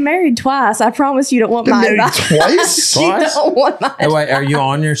 I've been married twice. I promise you don't want Been my married advice. twice? You don't want my Hey, wait, are you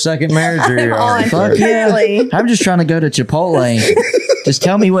on your second marriage? Or I'm you're on. Fuck yeah. Apparently. I'm just trying to go to Chipotle. Just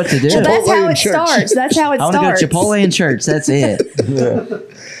tell me what to do. Well, that's Chipotle how in it church. starts. That's how it I want to go starts. to Chipotle in church. That's it.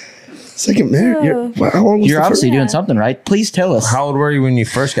 Second marriage? How long was You're the obviously first? doing something right. Please tell us. How old were you when you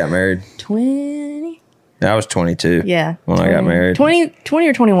first got married? 20. I was 22. Yeah. When I got married. 20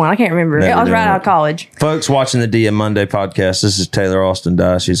 or 21. I can't remember. Never I was right doing out it. of college. Folks watching the DM Monday podcast, this is Taylor Austin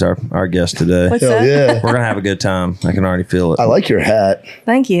Dye. She's our guest today. What's Hell up? yeah. We're gonna have a good time. I can already feel it. I like your hat.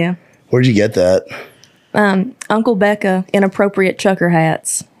 Thank you. Where'd you get that? Uncle Becca,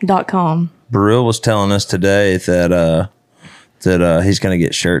 inappropriatechukkerhats.com. Burrell was telling us today that he's going to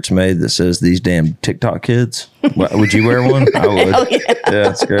get shirts made that says "These damn TikTok kids." Would you wear one? I would. Hell yeah. Yeah,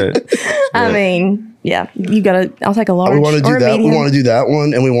 it's great. I mean, yeah, you gotta. I'll take a large. We want to do or a that. We medium. want to do that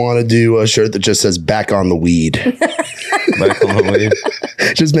one, and we want to do a shirt that just says "Back on the Weed." Back on the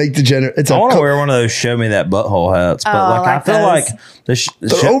weed. Just make the It's I a want to wear one of those "Show Me That Butthole" hats, but Oh, like I like feel those.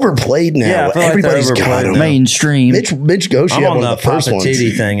 like They're overplayed now. Yeah, I feel like Everybody's they're got overplayed them. now. Mainstream. Mitch Goshi I'm had on one the of the first Papa ones.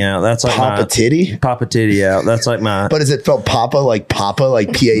 Titty thing out. That's like Papa my Titty? Papa Titty out. That's like my. But is it felt Papa like Papa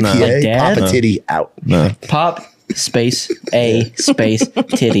like P-A-P-A? Like dad? Papa No. Titty out. Pop space A space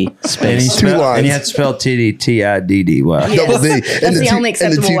titty and, space. Two lines. and you have to spell titty Tiddy. Wow. Yeah. Double D. That's and the only and the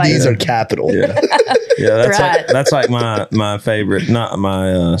acceptable two way. D's are capital. Yeah, that's Right. like my favorite, not my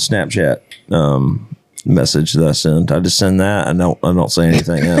Snapchat message that I send. I just send that. I don't say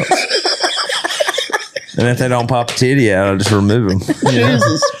anything else. And if they don't pop a titty out, I just remove them.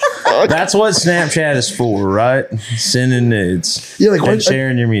 That's what Snapchat is for, right? Sending nudes. Yeah, like and what-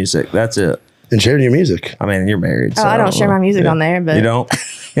 sharing your music. That's it. And sharing your music. I mean, you're married. Oh, I don't share know. my music on there, but You don't?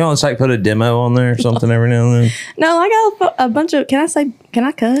 You don't just like put a demo on there or something every now and then? no, I got a bunch of. Can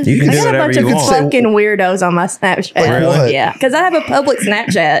I cuss? You can I do got a whatever bunch you of want. fucking weirdos on my Snapchat. Like what? Yeah, because I have a public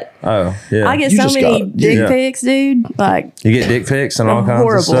Snapchat. Oh, yeah. I get You so just many got- dick yeah. pics, dude. Like, You get dick pics and all kinds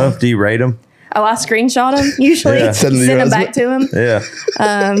Horrible. of stuff. Do you rate them? oh, I screenshot them usually, Yeah. send Send them to your them back to him, Yeah.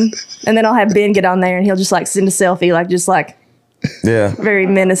 and then I'll have Ben get on there and he'll just like send a selfie, like Yeah. very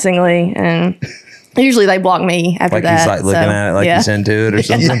menacingly, and usually they block me after Like that. he's like looking so, at it like yeah. he's into it or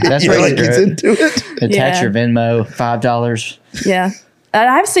something. That's You're right. like he's into it. Attach Yeah. your Venmo, $5. Yeah.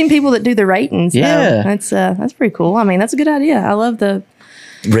 I've seen people that do the ratings. Yeah. That's pretty cool. I mean, that's a good idea. I love the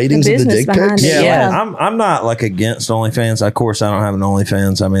Ratings of the business dick behind pics. it. Yeah, Yeah. like, I'm not like against OnlyFans. Of course, I don't have an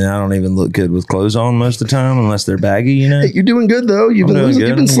OnlyFans. I mean, I don't even look good with clothes on most of the time unless they're baggy, you know. Hey, you're doing good though. You've I'm been doing losing, good.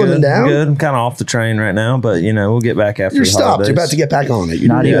 you've been I'm slimming good. down. I'm good. I'm kind of off the train right now, but you know, we'll get back after You're the stopped. holidays. You're about to get back on it. You're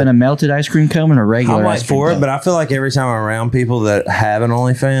Not doing even good. a melted ice cream cone and a regular I'm like ice cream for it, cone. but I feel like every time I'm around people that have an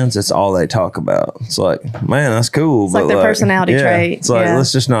OnlyFans, it's all they talk about. It's like, man, that's cool. It's like their personality trait. It's like, Yeah.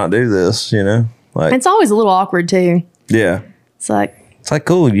 let's just not do this, you know? Like, It's always a little awkward too. yeah. It's like It's like,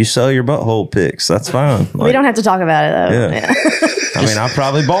 cool, you sell your butthole pics. That's fine. we Like, don't have to talk about it though. Yeah. I mean, I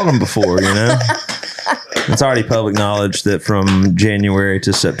probably bought them before, you know? It's already public knowledge that from January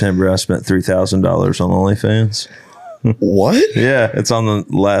to September, I spent $3,000 on OnlyFans. What? Yeah, it's on the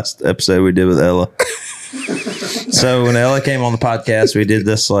last episode we did with Ella. So when Ella came on the podcast, we did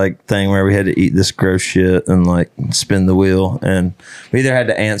this like thing where we had to eat this gross shit and like spin the wheel, and we either had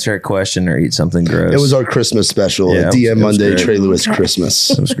to answer a question or eat something gross. It was our Christmas special. Yeah, it was- DM it was Monday, great. Trey Lewis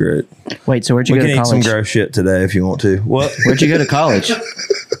Christmas. It was great. Wait, so where'd you We go can to eat some college? gross shit today if you want to. What? Where'd you go to college?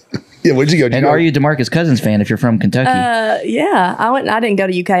 Yeah, where'd you go? Did And go- are you DeMarcus Cousins fan if you're from Kentucky? Yeah, I didn't go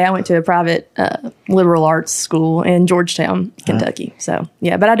to UK. I went to a private liberal arts school in Georgetown, Kentucky. So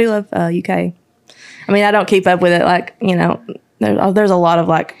yeah, but I do love UK. I mean, I don't keep up with it like, you know. There's a lot of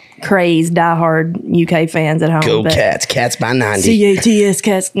like crazed diehard UK fans at home. Go but Cats. Cats by 90. CATS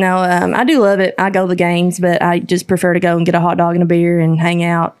Cats. No, I do love it. I go to the games, but I just prefer to go and get a hot dog and a beer and hang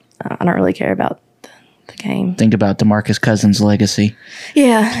out. I don't really care about the game. Think about DeMarcus Cousins' legacy.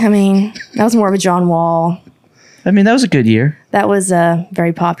 Yeah, I mean, that was more of a John Wall. I mean, that was a good year. That was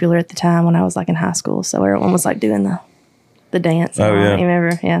very popular at the time when I was like in high school. So everyone was like doing the dance. Oh, yeah. You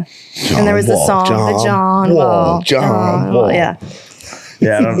remember? Yeah. And there was the Wall, song, the John Wall. John Wall. Yeah.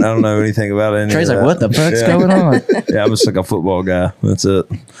 Yeah, I don't know anything about it. Trey's like, what the fuck's going on? Yeah, I'm just like a football guy. That's it.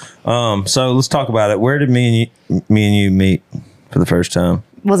 So let's talk about it. Where did me and you meet for the first time?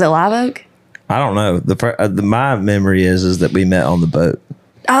 Was it Live Oak? I don't know. My memory is that we met on the boat.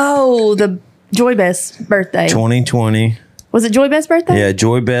 Oh, the Joy Beth's birthday. 2020. Was it Joy Beth's birthday? Yeah,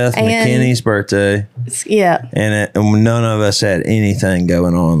 Joy Beth And- McKinney's birthday, Yeah. and none of us had anything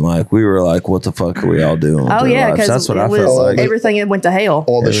going on. Like we were like, "What the fuck are we all doing?" with Oh our yeah, lives? because that's what it I was felt like everything that went to hell.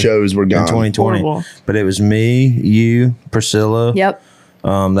 All the shows were in gone. 2020. Horrible. But it was me, you, Priscilla. Yep.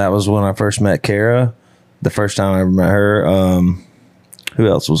 That was when I first met Kara. The first time I ever met her. Who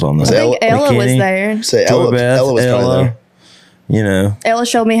else was on I there? think Ella was McKinney. there. Say Joy Ella, Beth, Ella was probably Ella. there. You know, Ella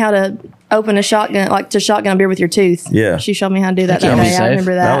showed me how to open a shotgun, like to shotgun a beer with your tooth. Yeah. She showed me how to do that That that can't be day. I safe.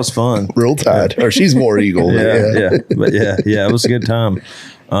 remember that. that was fun. Real Tide. Or she's more Eagle. but Yeah, it was a good time.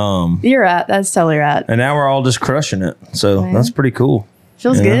 You're right. That's totally right. And now we're all just crushing it. So Man. that's pretty cool.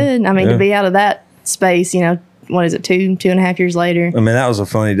 Feels Yeah. good. I mean, Yeah. to be out of that space, you know, what is it, 2.5 years later? I mean, that was a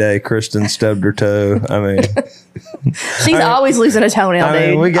funny day. Kristen stubbed her toe. I mean, She's always losing a toenail,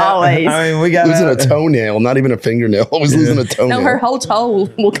 dude. Always. we got Losing a toenail, not even a fingernail. I was losing a toenail. No, her whole toe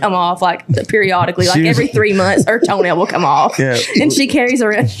will come off like periodically, like She was- every 3 months. Her toenail will come off, Yeah. and she carries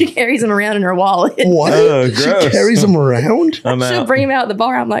them around in her wallet. What? Oh, She gross. carries them around? I'm She'll out. bring him out at the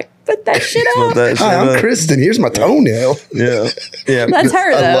bar. I'm like, put that shit Put up. that shit Hi, I'm up. Kristen. Here's my toenail. Yeah. Yeah. That's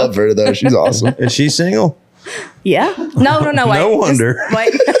her, though. I love her though. She's awesome. Is she single? Yeah. No, wait. No wonder.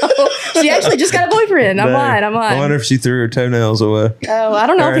 Wait, no. She actually just got a boyfriend. I'm lying. I wonder if she threw her toenails away. Oh, I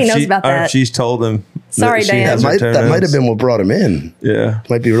don't know Or if he knows she- about Or that. if she's told him. Sorry, that she Dan. has her That might have toenails. been what brought him in. Yeah.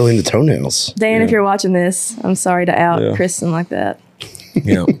 Might be really into toenails. Dan, if you're watching this, I'm sorry to out Yeah. Kristen like that.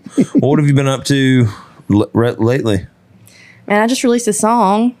 Yeah. Well, what have you been up to lately? Man, I just released a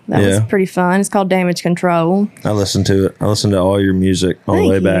song that was Yeah. pretty fun. It's called Damage Control. I listened to it. I listened to all your music on the Thank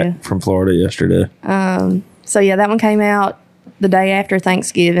way you. back from Florida yesterday. So yeah, that one came out the day after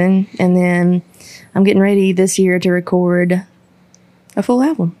Thanksgiving, and then I'm getting ready this year to record a full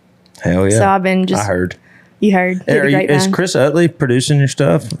album. Hell yeah. So I've been just I heard. You heard? Hit the Is grapevine. Chris Utley producing your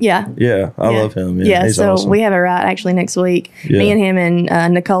stuff? Yeah. Yeah. I love him. Yeah. Yeah, He's so awesome. we have a write actually next week. Yeah. Me and him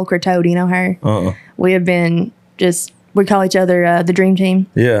and Nicole Croteau, do you know her? We have been we call each other the Dream Team.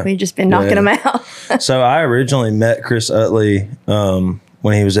 Yeah. We've just been knocking them out. So I originally met Chris Utley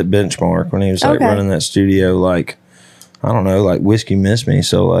when he was at Benchmark, when he was like Okay. running that studio, like, I don't know, like Whiskey Miss Me.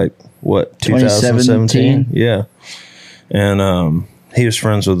 So like what, 2017? 2017? Yeah. And he was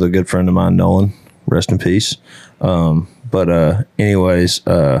friends with a good friend of mine, Nolan. Rest in peace. Anyways,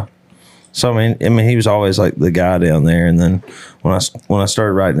 so I mean, he was always like the guy down there. And then when I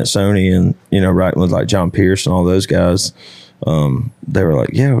started writing at Sony and writing with like John Pierce and all those guys, they were like,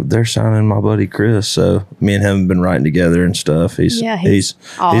 yeah, they're signing my buddy Chris. So me and him have been writing together and stuff. He's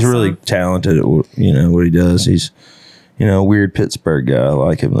awesome. really talented at what he does. He's a weird Pittsburgh guy. I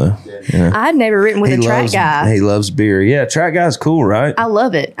like him though. I've never written with a track guy. He loves beer. Yeah, track guy's cool, right? I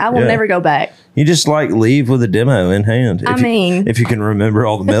love it. I will Yeah. never go back. You just like leave with a demo in hand. If you can remember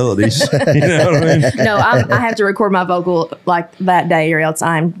all the melodies, you know what I mean? No, I have to record my vocal like that day or else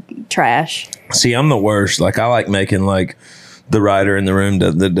I'm trash. See, I'm the worst. Like I like making like the writer in the room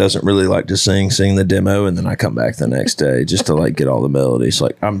that doesn't really like to sing the demo, and then I come back the next day just to like get all the melodies.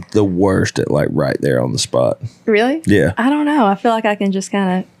 Like I'm the worst at like right there on the spot. Really? Yeah. I don't know. I feel like I can just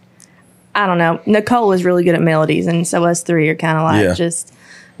kind of, I don't know. Nicole is really good at melodies, and so us three are kind of like just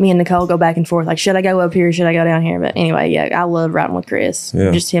me and Nicole go back and forth. Like, should I go up here? Should I go down here? But anyway, yeah, I love writing with Chris.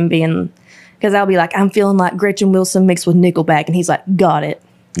 Yeah. Just him being, because I'll be like, I'm feeling like Gretchen Wilson mixed with Nickelback, and he's like, got it.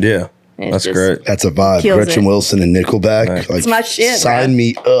 Yeah. It's That's just- great. That's a vibe. Kills Gretchen it. Wilson and Nickelback. Right. Like, It's my shit, Sign bro.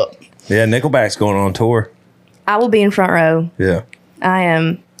 me up. Yeah, Nickelback's going on tour. I will be in front row. Yeah. I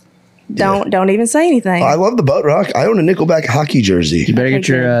am. Don't even say anything. I love the butt rock. I own a Nickelback hockey jersey. You better get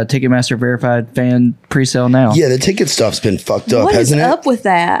your Ticketmaster verified fan pre-sale now. Yeah, the ticket stuff's been fucked up, What is hasn't it? up with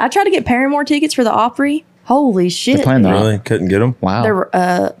that? I tried to get Paramore tickets for the Opry. Holy shit! playing the- Really? Couldn't get them? Wow.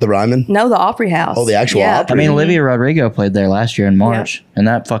 They're, The Ryman? no, the Opry House. Oh, the actual I Opry. mean, Olivia Rodrigo played there last year in March, and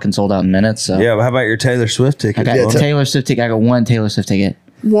that fucking sold out in minutes. So Yeah, but how about your Taylor Swift I ticket? got Yeah, Taylor Swift ticket. I got one Taylor Swift ticket.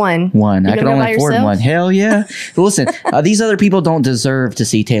 One. One. You I could gonna go only by afford yourself? one. Hell yeah. But listen, these other people don't deserve to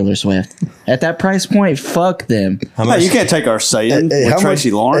see Taylor Swift. At that price point, fuck them. How No, much, you can't take our saying Hey, with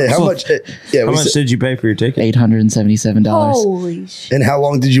Tracy Lawrence. Hey, how much? Yeah, how we much said- did you pay for your ticket? $877. Holy shit! and how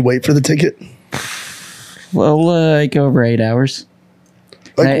long did you wait for the ticket? Well, like over 8 hours.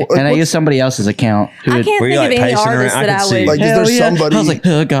 Like, And I what- used somebody else's account. Who I had- can't Were you, think like, of any pacing around? artist I that could I see. would. Like, is Hell there yeah. somebody? I was like,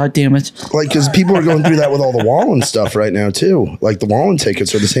 oh, God damn it. Like, because people are going through that with all the Wallen stuff right now too. Like the Wallen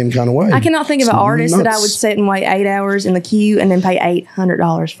tickets are the same kind of way. I cannot think of an It's artist that I nuts. would sit and wait 8 hours in the queue and then pay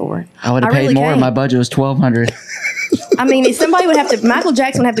 $800 for. I would have paid really more. can't. My budget was $1,200. I mean, somebody would have to. Michael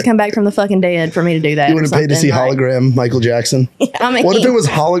Jackson would have to come back from the fucking dead for me to do that. You would have paid to see hologram Michael Jackson. I mean, What if it was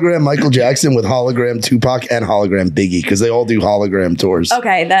hologram Michael Jackson with hologram Tupac and hologram Biggie? Because they all do hologram tours.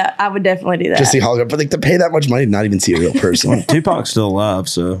 Okay, that I would definitely do that. Just see hologram, but like to pay that much money to not even see a real person. Tupac's still alive,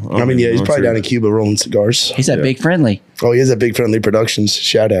 so I mean, yeah, he's I'm probably sure. down in Cuba rolling cigars. He's at Big Friendly. Oh, he is at Big Friendly Productions.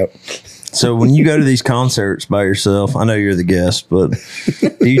 Shout out. So when you go to these concerts by yourself, I know you're the guest, but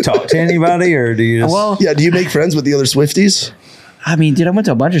do you talk to anybody or do you just? Well, Yeah, do you make friends with the other Swifties? I mean, dude, I went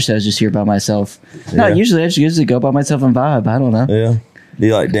to a bunch of shows this year by myself. No, Yeah. usually I just usually go by myself and vibe. I don't know. yeah. Do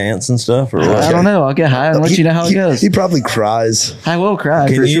you like dance and stuff or what? I don't know. I'll get high and let you know how it goes. He probably cries. I will cry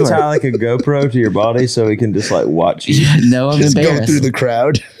Can for you sure. tie like a GoPro to your body so he can just like watch you? No, I'm Just go embarrassed. through the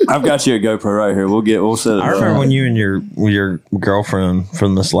crowd. I've got you a GoPro right here. We'll set it I up. remember when you and your girlfriend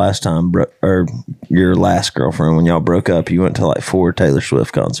from this last time, or your last girlfriend, when y'all broke up, you went to like 4 Taylor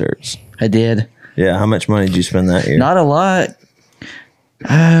Swift concerts. I did. Yeah, how much money did you spend that year? Not a lot.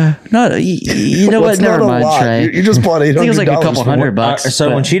 Not you know What's what? Never not a mind, lot? Trey. You just bought $800. I think it was like a couple for hundred one- bucks. So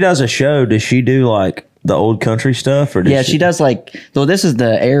but- when she does a show, does she do like the old country stuff, or does yeah, she does like. Though this is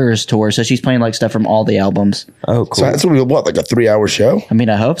the Errors tour, so she's playing like stuff from all the albums. Oh, cool. So that's what, like a 3-hour show? I mean,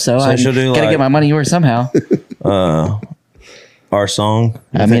 I hope so. I she'll do, gotta like- get my money worth somehow. our song?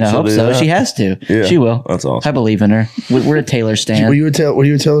 I mean, I hope so. She has to. Yeah, She will. that's awesome. I believe in her. We're a Taylor stan. Were you a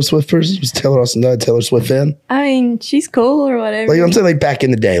Taylor Swift person? Was Taylor Austin not a Taylor Swift fan? I mean, she's cool or whatever. Like I'm saying, like back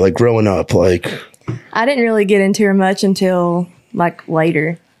in the day, like growing up, like I didn't really get into her much until like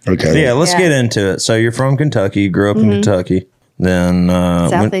later. okay, Yeah, let's Yeah. get into it. So you're from Kentucky, grew up in Kentucky. Then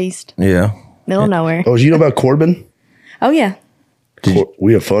Southeast, yeah. middle of nowhere. Oh, you know about Corbin? Oh yeah.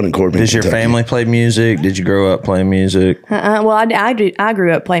 We have fun in Corbin. Did your Kentucky. family play music? Did you grow up playing music? Well, I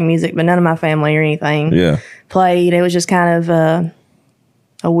grew up playing music, but none of my family or anything Yeah. played. It was just kind of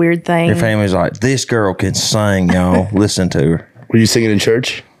a weird thing. Your family's like, this girl can sing, y'all. Listen to her. Were you singing in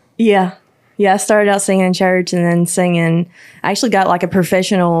church? Yeah. Yeah, I started out singing in church and then singing. I actually got like a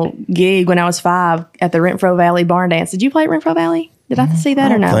professional gig when I was 5 at the Renfro Valley Barn Dance. Did you play at Renfro Valley? Did I see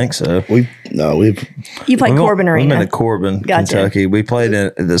that or no? I think so. We've You played Corbin We've Arena. been to Corbin, Gotcha. Kentucky. We played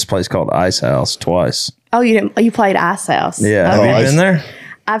at this place called Ice House twice. Oh, you didn't? You played Ice House. Yeah. Okay. Have you been there?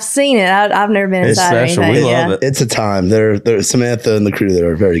 I've seen it. I've never been It's inside or special. anything. We yeah. love it. it's a time. They're Samantha and the crew there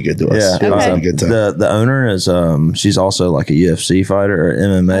are very good to us. Yeah. It was Okay. a good time. The owner is she's also like a UFC fighter or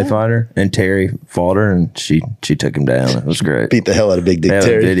MMA fighter, and Terry fought her and she took him down. It was great. Beat the hell out of Big Dick They have a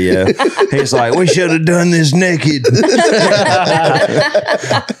Terry. video. He's like, we should have done this naked.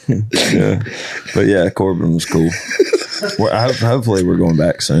 Yeah. But yeah, Corbin was cool. Hopefully we're going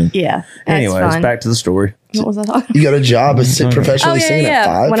back soon. Yeah. That's Anyways, fun. back to the story. What was I talking? You got a job as professionally Oh, singing at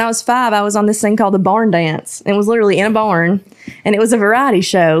 5? When I was 5, I was on this thing called the Barn Dance. It was literally in a barn, and it was a variety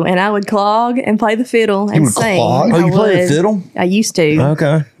show. And I would clog and play the fiddle and would sing. clog? Oh, you I played the would. fiddle? I used to.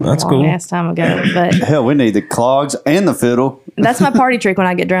 Okay, that's Long cool. ass time ago, but Hell, we need the clogs and the fiddle. that's my party trick when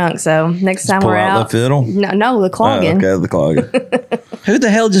I get drunk. So next time Pull we're out out, the fiddle. no, the Oh, clogging. okay, the clogging. Who the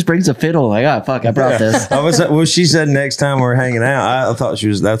hell just brings a fiddle? Like, oh, fuck, I brought this. Well, she said next time we're hanging out. I thought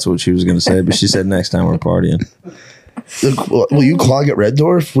that's what she was going to say, but she said next time we're partying. Will you clog at Red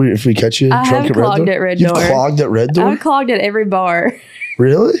Door if we catch you I drunk have at Red clogged Door? at Red You've Door. clogged at Red Door? I've clogged at every bar.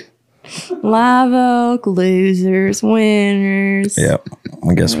 Really? Live Oak, losers, winners. Yep.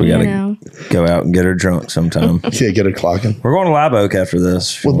 I guess we got to know. go out and get her drunk sometime. Yeah, get her clocking. We're going to Live Oak after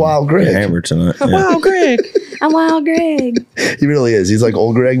this. With Wild Greg. Get hammered tonight. Yeah. Oh, Greg. I'm Wild Greg. He really is. He's like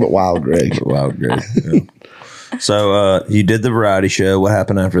old Greg, but Wild Greg. Wild Greg. Yeah. So you did the variety show. What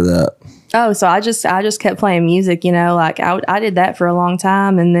happened after that? Oh, so I just kept playing music, like I did that for a long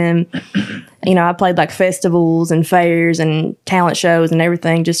time. And then, I played like festivals and fairs and talent shows and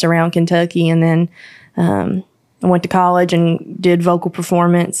everything just around Kentucky. And then I went to college and did vocal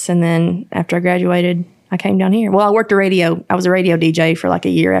performance. And then after I graduated, I came down here. Well, I worked a radio. I was a radio DJ for like a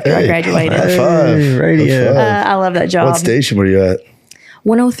year after I graduated. High five. radio. High five. I love that job. What station were you at?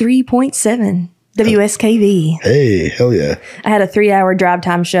 103.7 WSKV. Hey, hell yeah. I had a 3-hour drive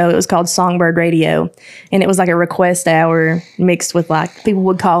time show. It was called Songbird Radio. And it was like a request hour mixed with like people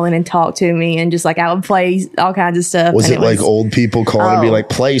would call in and talk to me and just like I would play all kinds of stuff. Was and it like old people calling and be Oh. like,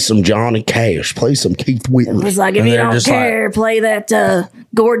 play some Johnny Cash, play some Keith It Whitley? was like, if And you they're don't just care, play that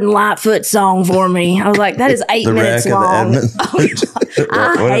Gordon Lightfoot song for me. I was like, that is 8 The minutes Wreck of the long. Edmund.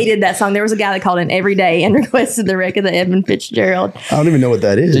 I hated that song. There was a guy that called in every day and requested the Wreck of the Edmund Fitzgerald. I don't even know what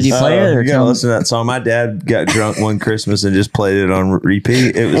that is. Did you play it? Or You gotta tell listen to that song. My dad got drunk one Christmas and just played it on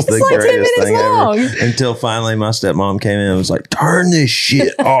repeat. It was the It's like 10 greatest minutes thing long. ever. Until finally my stepmom came in and was like, "Turn this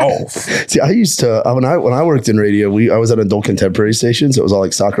shit off." See, I used to when I worked in radio. I was at an adult contemporary station, so it was all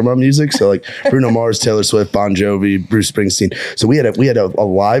like soccer mom music. So like Bruno Mars, Taylor Swift, Bon Jovi, Bruce Springsteen. So we had a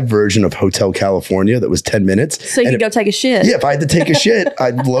live version of Hotel California that was 10 minutes. So you And could go take a shit. Yeah, if I had to take a shit,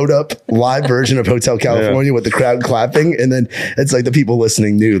 I'd load up live version of Hotel California with the crowd clapping, and then it's like the people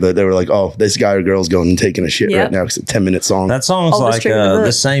listening knew that they were like, "Oh, this guy or girl's going and taking a shit Yep. right now because it's a 10-minute song." That song's Oldest like trick in the book.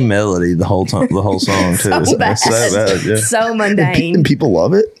 the same melody the whole time, the whole song too. So bad. It's so bad. Yeah. So and mundane. people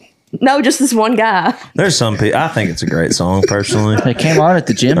love it. No, just this one guy. There's some people. I think it's a great song personally. It came on at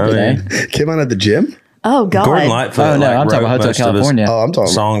the gym today. Came on at the gym. Oh, God. Gordon Lightfoot. Oh, no, like, I'm talking wrote about Hotel most of his California. Oh, I'm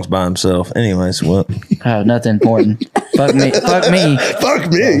talking. songs by himself. Anyways, what? Oh, nothing important. Fuck me. Fuck me.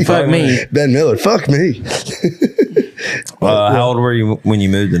 Fuck me. Fuck me. Ben Miller. Fuck me. How old were you when you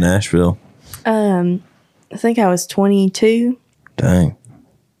moved to Nashville? I think I was 22, Dang.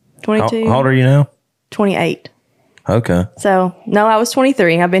 22, How old are you now? 28. Okay. So, no, I was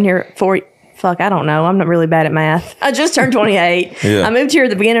 23. I've been here I don't know. I'm not really bad at math. I just turned 28. Yeah. I moved here at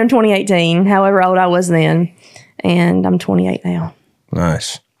the beginning of 2018, however old I was then. And I'm 28 now.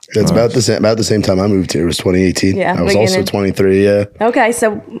 Nice. It's about the same time I moved here. It was 2018. Yeah, I was also beginning. 23. Yeah, Okay,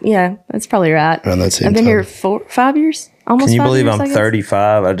 so, yeah, that's probably right. around that same I've been time. here 5 years? Almost Can you 5 believe years, I I'm guess.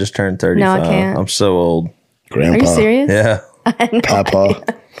 35? I just turned 35. can't. I'm so old. Grandpa. Are you serious? Yeah. Papa.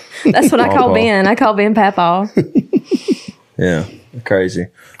 That's what I call Pawpaw. Ben. I call Ben Papa. Yeah, crazy.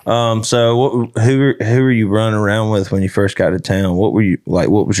 So who were you running around with when you first got to town? What were you like?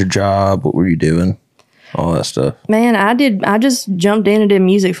 What was your job? What were you doing? All that stuff. Man, I just jumped in and did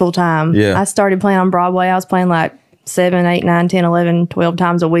music full time. Yeah. I started playing on Broadway. I was playing like 7, 8, 9, 10, 11, 12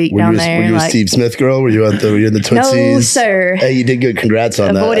 times a week down there. Were you a Steve Smith girl? Were you in the Tootsies? No, sir. Hey, you did good. Congrats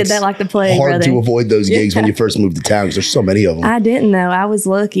on that. Avoided that like the plague, Hard brother. to avoid those gigs when you first moved to town because there's so many of them. I didn't though. I was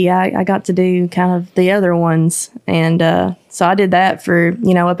lucky. I got to do kind of the other ones. And so I did that for,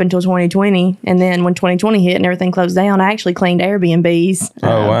 up until 2020. And then when 2020 hit and everything closed down, I actually cleaned Airbnbs.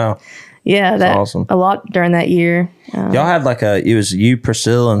 Oh, wow. Yeah, that's awesome. A lot during that year. Y'all had like it was you,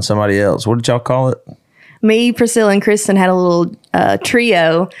 Priscilla, and somebody else. What did y'all call it? Me, Priscilla, and Kristen had a little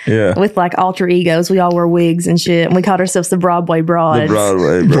trio with like alter egos. We all wore wigs and shit, and we called ourselves the Broadway Broads. The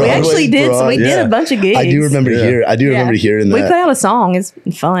Broadway We Broads. actually did. So we did a bunch of gigs. I do remember remember hearing that. We put out a song. It's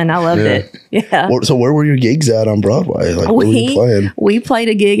fun. I loved it. Yeah. So where were your gigs at on Broadway? Like, where were you playing? We played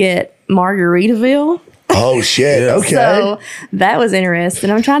a gig at Margaritaville. Oh shit! Okay. So that was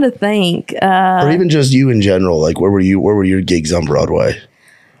interesting. I'm trying to think. Or even just you in general. Like, where were your gigs on Broadway?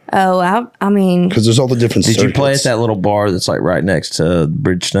 Oh, I mean, because there's all the different. Did circuits. you play at that little bar that's like right next to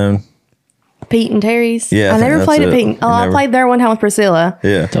Bridgestone? Pete and Terry's. Yeah, I never played at Pete. I never played there one time with Priscilla.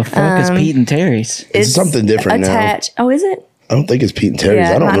 Yeah. The fuck is Pete and Terry's? It's something different attached. Oh, is it? I don't think it's Pete and Terry's.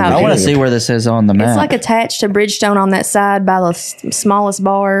 Yeah, I don't might know. not I want to see where this is on the map. It's like attached to Bridgestone on that side by the smallest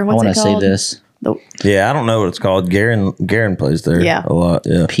bar. I What's want it to see called? this. Yeah, I don't know what it's called. Garen plays there a lot.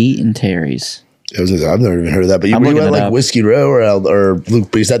 Yeah. Pete and Terry's. I've never even heard of that. But I'm were you looking at it like up. Whiskey Row or Luke?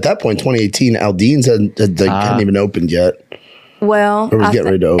 Because at that point, 2018, Aldean's hadn't even opened yet. Well, Or was getting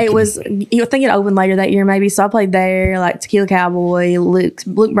ready to open. It was. You think it opened later that year, maybe. So I played there, like Tequila Cowboy, Luke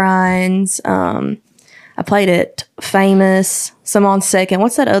Bryan's. I played at Famous, some on Second.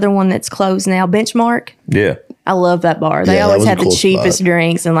 What's that other one that's closed now? Benchmark. Yeah. I love that bar. They Yeah, that always was a have cool the cheapest spot.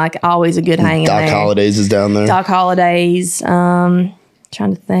 drinks and like always a good hang in Doc there. Holidays is down there. Doc Holidays.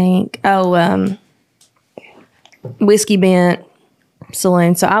 Trying to think. Whiskey Bent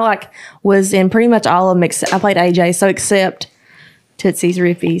Saloon. So I was in pretty much all of them. I played AJ, so except Tootsie's,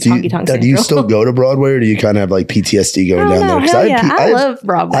 Rippies, Honky Tonk Central. Do you still go to Broadway, or do you kind of have like PTSD going down there? 'Cause Hell yeah. I love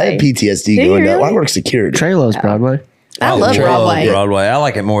Broadway. I have PTSD Do you going down. really? I work security. Trelo's Broadway. I love Trailer Broadway. Broadway. I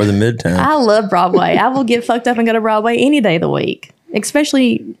like it more than Midtown. I love Broadway. I will get fucked up and go to Broadway any day of the week,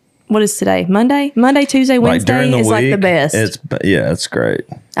 especially what is today? Monday, Tuesday, like Wednesday during the is week, like the best. it's great.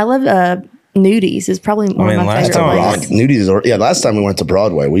 I love Nudies. Is probably one mean, of my last favorite time Rock, places. Nudies. Last time we went to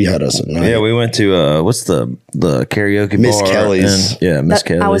Broadway, we had us a night. Yeah, we went to what's the karaoke Miss bar? Kelly's. Miss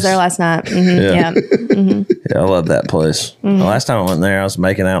Kelly's. I was there last night. Yeah. Yeah, I love that place. The last time I went there, I was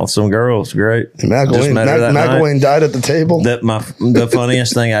making out with some girls. Great. McElwain, met her that night. McElwain died at the table. The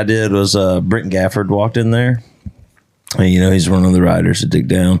funniest thing I did was Britton Gafford walked in there. And, he's one of the riders at Dig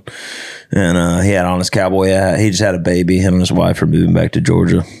Down. And he had on his cowboy hat. He just had a baby. Him and his wife are moving back to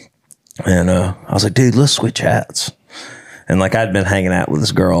Georgia. And I was like, dude, let's switch hats. And like I'd been hanging out with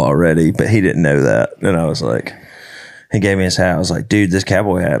this girl already, but he didn't know that. And I was like, he gave me his hat. I was like, dude, this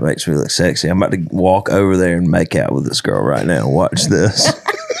cowboy hat makes me look sexy. I'm about to walk over there and make out with this girl right now. Watch this.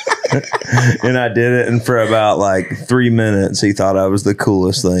 And I did it. And for about like 3 minutes, he thought I was the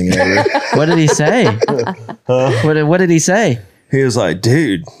coolest thing ever. What did he say? What did he say? He was like,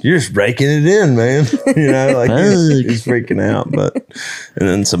 dude, you're just raking it in, man. He's freaking out. And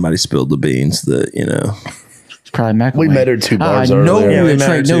then somebody spilled the beans that, It's probably McElwain. We met her 2 bars I know earlier. Yeah, we met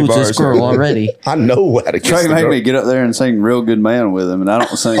her Trey 2 knows bars this girl earlier. already. I know how to kiss Trey the made girl. me get up there and sing Real Good Man with him, and I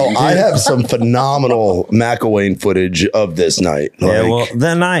don't sing. Oh, I have some phenomenal McElwain footage of this night. Yeah, Like, well,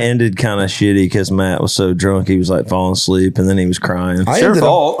 that night ended kind of shitty because Matt was so drunk he was like falling asleep and then he was crying. I your ended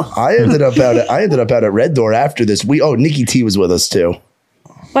fault. up out at Red Door after this. Nikki T was with us too.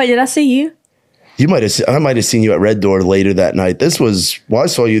 Wait, did I see you? I might have seen you at Red Door later that night. I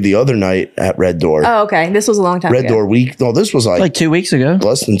saw you the other night at Red Door. Oh, okay. This was a long time Red ago. Door week. No, this was Like 2 weeks ago.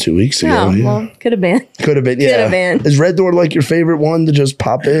 less than 2 weeks ago. Oh, yeah. well, could have been. Could have been. Yeah. Could have been. Is Red Door like your favorite one to just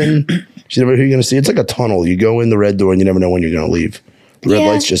pop in? You never know who you're going to see. It's like a tunnel. You go in the Red Door and you never know when you're going to leave. The red Yeah.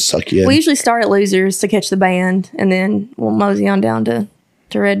 lights just suck you in. We usually start at Losers to catch the band, and then we'll mosey on down to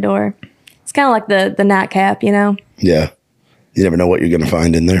Red Door. It's kind of like the nightcap, Yeah. You never know what you're going to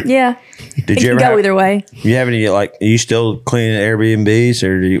find in there. Yeah. Did It you can ever go have, either way. you have any are you still cleaning Airbnbs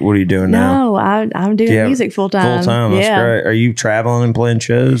or what are you doing now? No, I'm doing Do you have- music full time. Full time, that's Yeah. great. Are you traveling and playing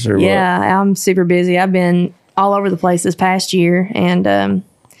shows or Yeah, I'm super busy. I've been all over the place this past year, and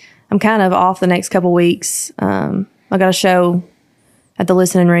I'm kind of off the next couple weeks. I got a show at the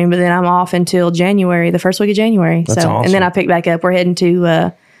listening room, but then I'm off until January, the first week of January. That's And then awesome. I pick back up. We're heading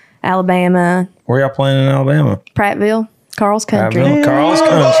to Alabama, Where y'all playing in Alabama? Prattville. Carl's Country. Carl's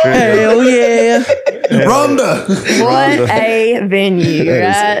Country. Hell yeah. Rhonda. What a venue,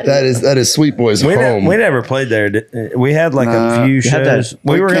 right? That is Sweet Boy's We home. never played there. We had like a few had that- shows.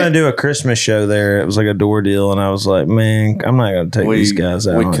 We were going to do a Christmas show there. It was like a door deal, and I was like, man, I'm not going to take these guys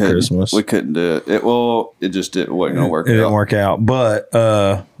out on Christmas. We couldn't do it. It just wasn't going to work It out. didn't work out. But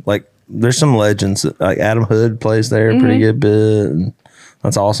like, there's some legends. Like Adam Hood plays there a pretty good bit, and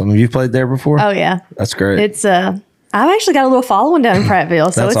that's awesome. Have you played there before? Oh yeah, That's great. it's I've actually got a little following down in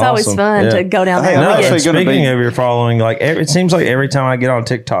Prattville, so That's it's always awesome. fun Yeah. to go down there. Hey, and I'm we get- actually gonna Speaking be- of your following, like it seems like every time I get on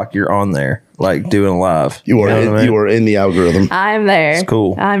TikTok, you're on there, like doing live. You are know what I mean? you are in the algorithm. I'm there. It's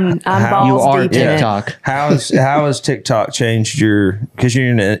cool. I'm How- You balls are deep in it. TikTok. How has TikTok changed because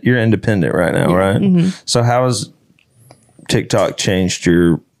you're independent right now, right? Mm-hmm. So how has TikTok changed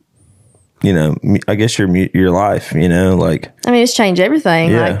your, I guess your life, like I mean, it's changed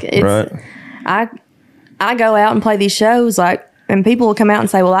everything. yeah, Like it's, right? I go out and play these shows, like, and people will come out and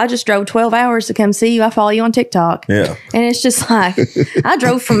say, "Well, I just drove 12 hours to come see you. I follow you on TikTok." Yeah. And it's just like, I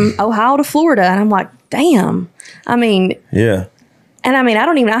drove from Ohio to Florida, and I'm like, damn. I mean, Yeah, and I mean,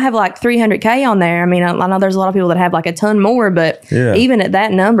 I have like 300K on there. I mean, I know there's a lot of people that have like a ton more, but Yeah. even at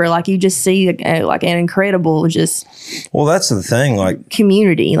that number, like you just see like an incredible just well, that's the thing. Like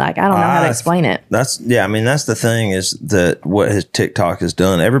community. Like, I don't know how to explain it. that's the thing is that what his TikTok has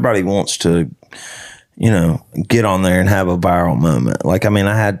done. Everybody wants to, get on there and have a viral moment. Like, I mean,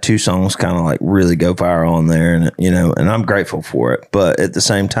 I had 2 songs kind of like really go viral on there, and and I'm grateful for it. But at the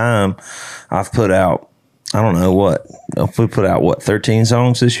same time, I've put out, I don't know what, if we put out 13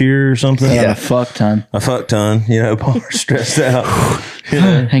 songs this year or something. Yeah. A fuck ton. A fuck ton. Paul's stressed out.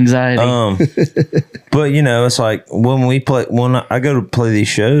 Anxiety. But it's like when I go to play these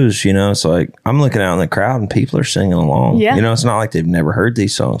shows, it's like I'm looking out in the crowd and people are singing along. Yeah. It's not like they've never heard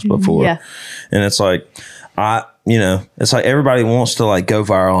these songs before. Yeah. And it's like it's like everybody wants to like go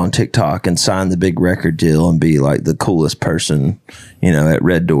viral on TikTok and sign the big record deal and be like the coolest person, at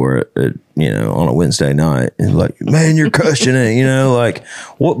Red Door on a Wednesday night. And like, man, you're crushing it, like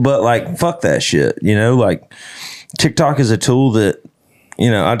what, but like, fuck that shit, like TikTok is a tool that,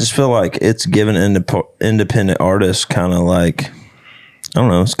 I just feel like it's given independent artists kind of like, I don't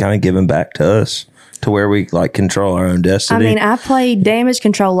know, it's kind of giving back to us to where we like control our own destiny. I mean, I played Damage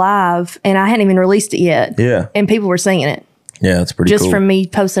Control live and I hadn't even released it yet. Yeah. And people were singing it Yeah, it's pretty just cool. from me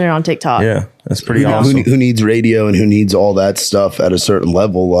posting it on TikTok. Yeah, that's pretty Who, awesome. who needs radio and who needs all that stuff at a certain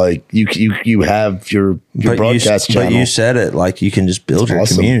level? Like you have your broadcast channel. But you said it like you can just build your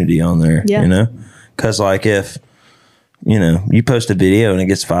awesome. community on there. Yeah. Because like if you post a video and it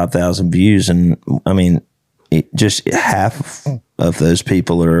gets 5,000 views, and I mean, just half of those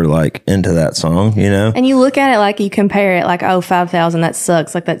people are like into that song. And you look at it like you compare it like, oh, 5,000, that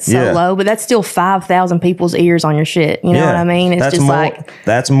sucks. Like that's so Yeah. low, but that's still 5,000 people's ears on your shit. You know what I mean? It's that's just more, like,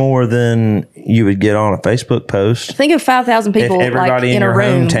 that's more than you would get on a Facebook post. think of 5,000 If people everybody like in in a your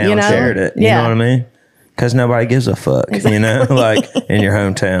room, hometown shared it, you know what I mean? Because nobody gives a fuck, like in your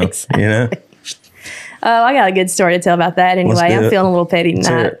hometown, Oh, I got a good story to tell about that anyway. Let's do I'm it. feeling a little petty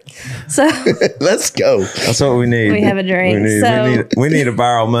tonight. So Let's go. That's what we need. We have a drink, We need a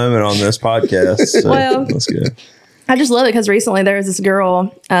viral moment on this podcast. So Well- let's go. I just love it because recently there was this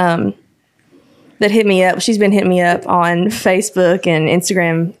girl that hit me up. She's been hitting me up on Facebook and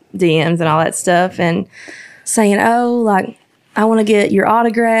Instagram DMs and all that stuff and saying, oh, like, I want to get your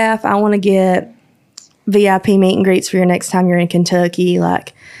autograph. I want to get VIP meet and greets for your next time you're in Kentucky.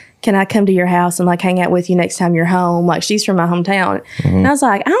 Like, can I come to your house and like hang out with you next time you're home? Like, she's from my hometown. And I was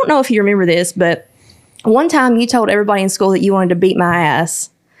like, I don't know if you remember this, but one time you told everybody in school that you wanted to beat my ass.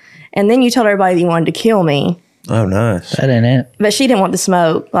 And then you told everybody that you wanted to kill me. Oh, nice. That ain't it. But she didn't want the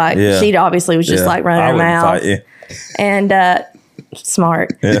smoke. Like, Yeah. she obviously was just like running I her wouldn't mouth. fight you. And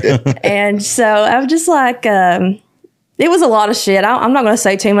smart. And so I was just like, it was a lot of shit. I'm not going to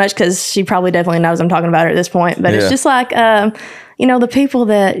say too much because she probably definitely knows I'm talking about her at this point. But Yeah. it's just like, the people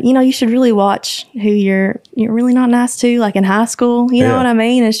that, you should really watch who you're really not nice to, like in high school. You know Yeah. what I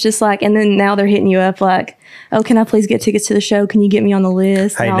mean? It's just like, and then now they're hitting you up like, oh, can I please get tickets to the show? Can you get me on the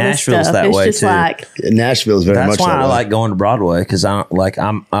list? Hey, and all this Nashville's stuff. that It's way, just too. like, Nashville is very That's much why that I way. like going to Broadway, because I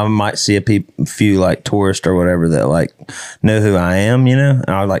might see a few like tourists or whatever that like know who I am, and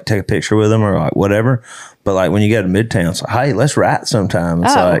I would like take a picture with them or like whatever. But like when you go to Midtown, it's like, hey, let's write sometime.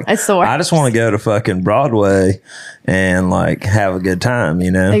 It's Oh, like it's the worst. I just want to go to fucking Broadway and like have a good time,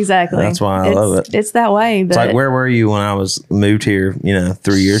 exactly. That's why I love it. It's that way. But It's like, where were you when I moved here, 3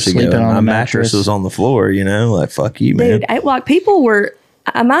 years ago? Sleeping And on my a mattress mattress. was on the floor, like, fuck you, man. dude, like people were,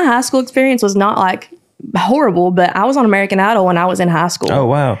 my high school experience was not like horrible, but I was on American Idol when I was in high school. Oh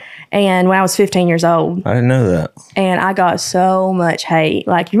wow, And when I was 15 years old. I didn't know that. And I got so much hate.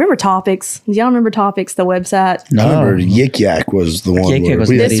 Like, you remember Topics? Do y'all remember Topics, the website? I remember Yik Yak was the one. Yik Yak where was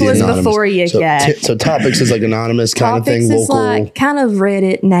we the- had This the was anonymous. before Yik Yak. So Topics is like anonymous kind of Topics thing, is local. like kind of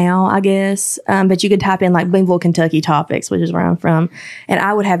Reddit now, I guess. But you could type in like Boonville, Kentucky Topics, which is where I'm from. And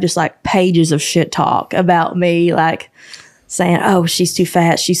I would have just like pages of shit talk about me, like saying, oh, she's too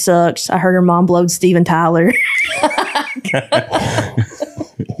fat. She sucks. I heard her mom blowed Steven Tyler.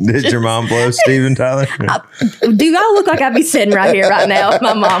 Did your mom blow Steven Tyler? Do I look like I'd be sitting right here right now if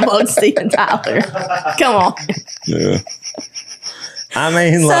my mom blowed Steven Tyler? Come on. Yeah. I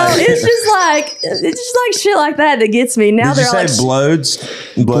mean, So like, it's just like shit like that that gets me. Now did you they're say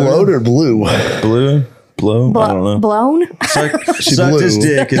like Blowed or blue? Blow? I don't know. blown. Sucked his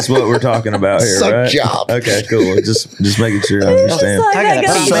dick is what we're talking about here, Suck right? job. Okay, cool. Just making sure I It's understand. like I that gotta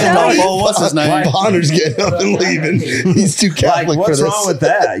goes pee, to man. show you. Oh, what's his name? Bonner's getting up and leaving. He's too Like, Catholic for what's this. wrong with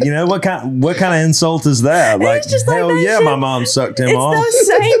that? You know, what kind of insult is that? Like, just like hell that yeah, shit. my mom sucked him It's off. those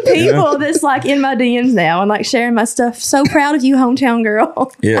same people that's like in my DMs now and like sharing my stuff. So proud of you, hometown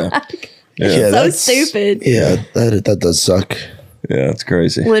girl. Yeah. Yeah, So that's stupid. Yeah, that does suck. Yeah, that's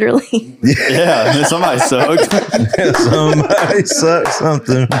crazy. Literally. Yeah, somebody sucked. Somebody sucked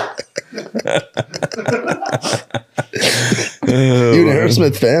something. You an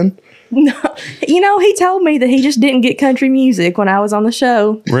Aerosmith fan? You know, he told me that he just didn't get country music when I was on the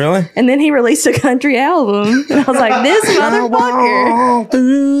show. Really? And then he released a country album. And I was like, this motherfucker.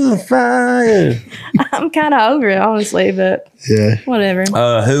 Through the fire. I'm kind of over it, honestly, but Yeah. whatever.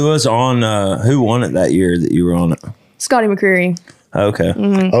 Who was on? Who won it that year that you were on it? Scotty McCreery, Okay.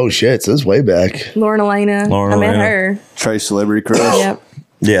 Oh shit, so it's way back. Lauren Elena. Lauren I met Elena. her. Trey Celebrity Crush. Yep.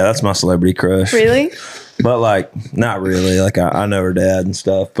 Yeah, that's my celebrity crush. Really? But like, not really. Like, I know her dad and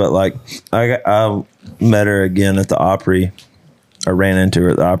stuff. But like, I met her again at the Opry. I ran into her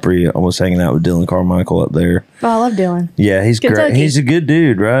at the Opry. I was hanging out with Dylan Carmichael up there. Oh, I love Dylan. Yeah, he's great. Kentucky. He's a good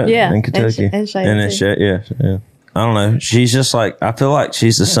dude, right? Yeah, in Kentucky. and Shady, in too. yeah. I don't know. She's just like, I feel like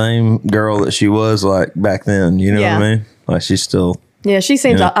she's the same girl that she was like back then. You know Yeah. what I mean? Like, she's still. Yeah, she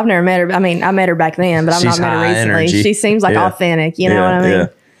seems. Yeah. I've never met her. I mean, I met her back then, but I've She's not met her high recently. energy. She seems like Yeah. authentic. You know what I mean? Yeah.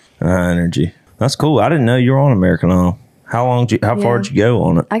 High energy. That's cool. I didn't know you were on American Idol. How far did you go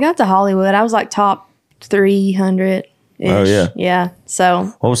on it? I got to Hollywood. I was like top 300. Oh, yeah. Yeah.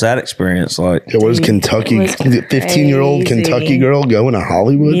 So What was that experience like? Yeah, what is Kentucky? was 15-year-old crazy. Kentucky girl going to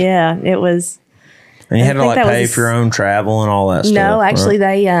Hollywood? yeah, it was. And you had to think like that pay was- for your own travel and all that stuff. No, actually,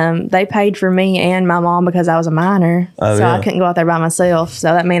 right? they paid for me and my mom because I was a minor, Oh, so yeah. I couldn't go out there by myself.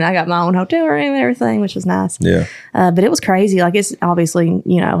 So that meant I got my own hotel room and everything, which was nice. Yeah. But it was crazy. Like, it's obviously,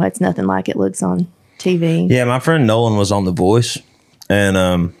 it's nothing like it looks on TV. Yeah, my friend Nolan was on The Voice, and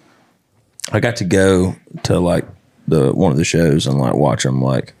I got to go to like one of the shows and like watch them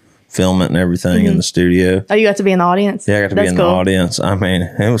like film it and everything in the studio. Oh, you got to be in the audience? Yeah, I got to be in the audience. I mean,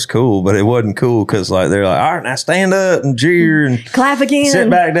 it was cool, but it wasn't cool because like they're like, all right, now stand up and cheer and Clap again. sit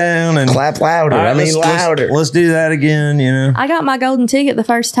back down and Clap louder. All right, I mean louder. Let's do that again. You know. I got my golden ticket the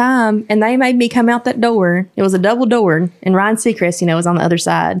first time, and they made me come out that door. It was a double door, and Ryan Seacrest, was on the other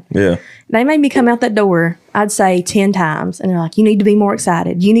side. Yeah. They made me come out that door, I'd say 10 times, and they're like, you need to be more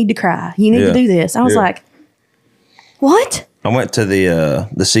excited. You need to cry. You need Yeah. to do this. I was Yeah. like, what? I went to the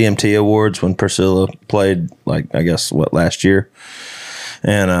CMT Awards when Priscilla played, like, I guess last year,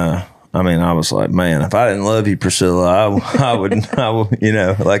 and I mean, I was like, man, if I didn't love you, Priscilla, I wouldn't,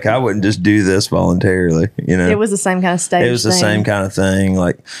 like, I wouldn't just do this voluntarily, It was the same kind of stage. It was the thing. same kind of thing.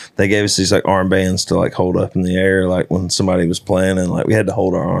 Like, they gave us these like armbands to like hold up in the air, like when somebody was playing, and like we had to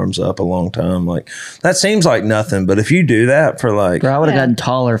hold our arms up a long time. Like, that seems like nothing, but if you do that for like Bro, I would have Yeah. gotten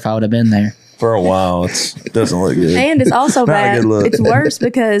taller if I would have been there. for a while, it doesn't look good. And it's also Not a bad. good look. It's worse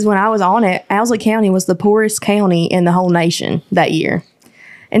because when I was on it, Owsley County was the poorest county in the whole nation that year.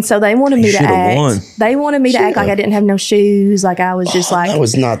 And so they wanted me to should've act. won. They wanted me to act like I didn't have no shoes. Like I was just like, That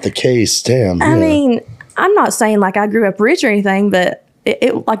was not the case. Damn. I yeah. mean, I'm not saying like I grew up rich or anything, but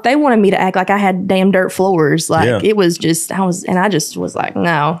it like they wanted me to act like I had damn dirt floors. Like Yeah. it was just, I just was like,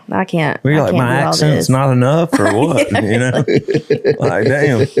 no, I can't. Were you I like, can't my do all accent's this. not enough or what? Like,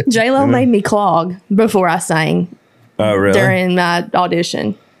 damn. J-Lo made me clog before I sang Oh, really? during my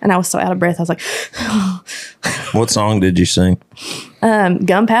audition. And I was so out of breath. I was like, What song did you sing?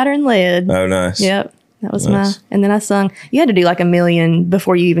 Gunpowder and Lead. Oh, nice. Yep. That was Nice. and then I sung, you had to do like a million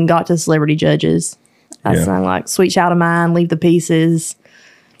before you even got to Celebrity Judges. I Yeah. sung like Sweet Child of Mine, Leave the Pieces.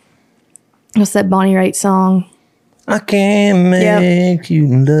 What's that Bonnie Raitt song? I can't make you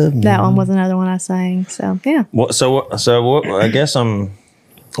love me. That one was another one I sang. So yeah. What? So what? I guess I'm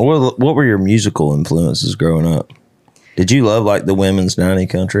What were your musical influences growing up? Did you love like the women's 90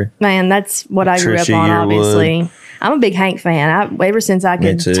 country? Man, that's what I grew up Trisha on, Yearwood. obviously. I'm a big Hank fan. Ever since I Me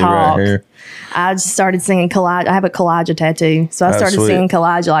could too, talk, right here. I just started singing Kalijah. I have a Kalijah tattoo. So I Oh, started sweet. singing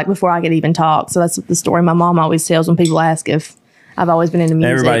Kalijah like before I could even talk. So that's the story my mom always tells when people ask if I've always been into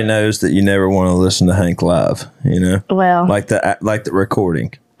music. Everybody knows that you never want to listen to Hank live, you know? Well, Like the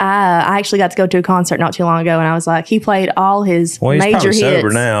recording. I actually got to go to a concert not too long ago, and I was like, he played all his Well, he's major probably hits. sober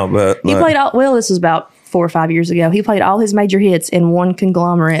now, but He played all, well, this was about 4 or 5 years ago. He played all his major hits in one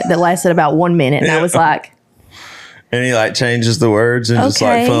conglomerate that lasted about 1 minute. And I was like, and he like changes the words and just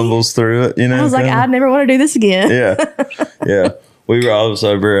like Okay. fumbles through it, you know? I was like, kinda? I'd never want to do this again. Yeah. We were always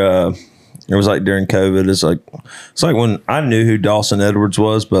over, it was like during COVID. It's like when I knew who Dawson Edwards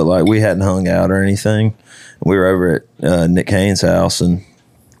was, but like we hadn't hung out or anything. We were over at Nick Kane's house and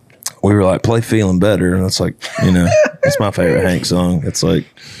we were like, play Feeling Better. And it's like, you know, it's my favorite Hank song. It's like,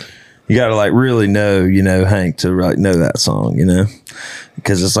 you got to like really know, you know, Hank to like know that song, you know,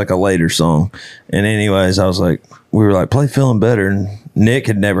 because it's like a later song. And anyways, I was like, we were like, play Feeling Better. And Nick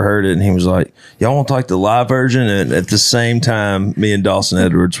had never heard it. And he was like, y'all want to like the live version? And at the same time, me and Dawson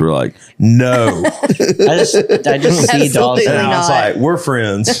Edwards were like, no. I just see Absolutely Dawson. And I was not. like, we're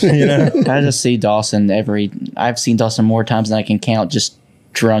friends, you know? I just see Dawson I've seen Dawson more times than I can count, just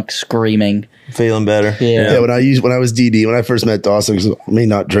drunk screaming. Feeling better. Yeah. Yeah, when I was DD, when I first met Dawson, 'cause me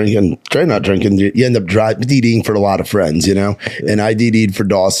not drinking, Trey not drinking, you end up DDing for a lot of friends, you know. And I DD'd for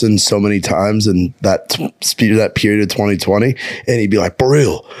Dawson so many times in that period of 2020, and he'd be like,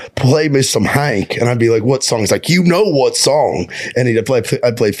 "Baril, play me some Hank," and I'd be like, "What song?" He's like, "You know what song?" And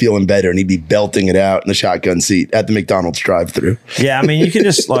I'd play "Feeling Better," and he'd be belting it out in the shotgun seat at the McDonald's drive-through. Yeah, I mean, you can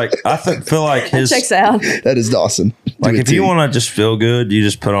just like, feel like his, Checks out That is Dawson. like Do it if to you want to just feel good, you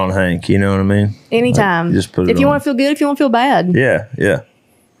just put on Hank, you know what I mean? anytime. you just put it if you on. want to feel good, if you want to feel bad, Yeah, yeah.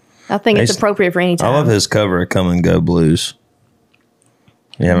 I think it's He's- appropriate for any time. I love his cover of Come and Go Blues.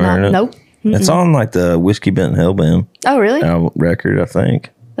 You haven't heard it? Nope. It's on like the Whiskey Bent Hellband Oh, really? album record, I think.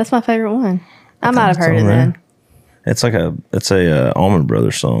 That's my favorite one. I might have it's heard it on there. then. It's like a Allman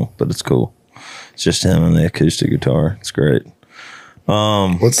Brothers song, but it's cool. It's just him and the acoustic guitar. It's great.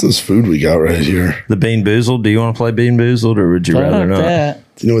 What's this food we got right here? The Bean Boozled. Do you want to play Bean Boozled, or would you rather not? That.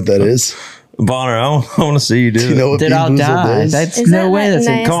 Do you know what that is? Bonner, I want to see you do Do you it. know what Then Bean I'll Boozled die. is? That's Is no that way. that That's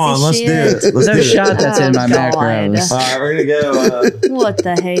nasty Come on, let's shit? do it. Let's no do it. shot that's in my Oh, God. macros. All right, we're gonna go. What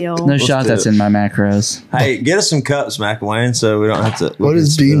the hell? No shot do that's it. in my macros. Hey, get us some cups, McElwain, so we don't have to. What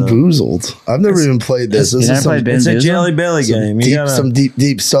is Bean Boozled? I've never even played this. This You is never some, played Bean It's a Boozled? Jelly Belly game. You gotta, some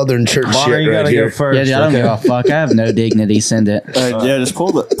deep Southern church Bonner, shit you right gotta here. go first. Yeah, dude, I don't give a fuck. I have no dignity. Send it. Yeah, just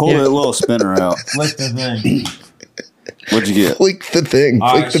pull the little spinner out. Flick the thing. What'd you get? Flick the thing.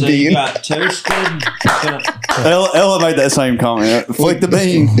 Flick the bean. got toasted. Ella made that same comment. Flick the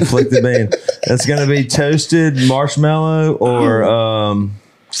bean. Flick the bean. It's gonna be toasted marshmallow or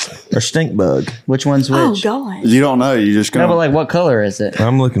stink bug. Which one's which? Oh, God. You don't know. You just No, but gonna. like, what color is it?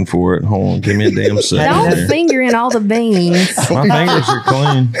 I'm looking for it. Hold on, give me a damn second. Don't here. finger in all the beans. My fingers are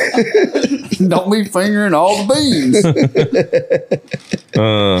clean. Don't be fingering all the beans.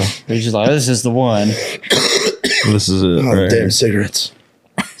 You're just like, this is the one. This is it. Oh, right damn here. cigarettes.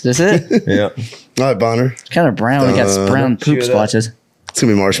 Is this it? Yeah. All right, Bonner. It's kind of brown. It got brown poop shoot it. splotches. It's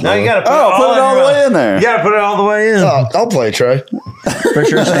going to be marshmallow. put Put it all the way in there. You gotta put it all the way in. Oh, I'll play, Trey. For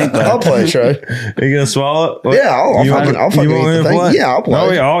sure, stink I'll bug. play, Trey. Are you gonna swallow it? What? Yeah, I'll You fucking want eat me the to thing. play? Yeah, I'll play. No,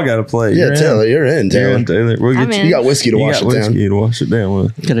 we all gotta play. Yeah, Taylor, you're in, You're Taylor. in, Taylor. We'll I'm get in. you. You got whiskey to You wash got it whiskey down. to wash it down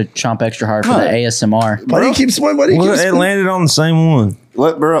with. Gotta chomp extra hard for the ASMR. Why do you keep sweating? Why do you Well, keep it landed on the same one. Yeah.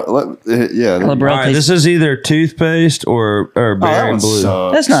 Well, bro, All right, this is either toothpaste or berry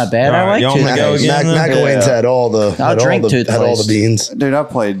blue. that's not bad. All I right, like y'all to. wanna go again? McElwain's had all the I'll drink had all the toothpaste. beans. Dude, I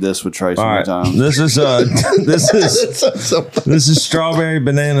played this with Trace All many right, times. this is strawberry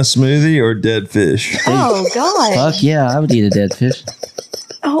banana smoothie or dead fish. Oh, God. Fuck yeah, I would eat a dead fish.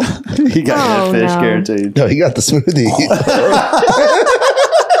 Oh, He got Oh, that fish no. guaranteed. No, he got the smoothie.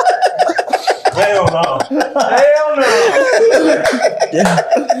 Hell no! Hell no!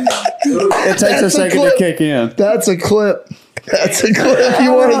 It takes a second to kick in. That's a clip. That's a clip.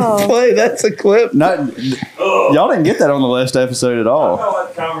 You want to play? That's a clip. Y'all didn't get that on the last episode at all. felt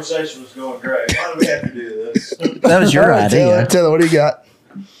like the conversation was going great. Why do we have to do this? That was your All right, idea. Taylor, what do you got?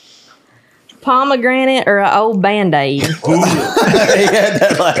 pomegranate or an old Band-Aid? What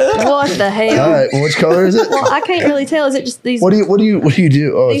the hell? All right, which color is it? Well, I can't really tell. Is it just these What do you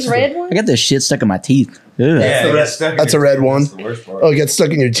do? Oh, these it's- red I ones? got this shit stuck in my teeth. Ugh. That's a red one. Oh, it gets stuck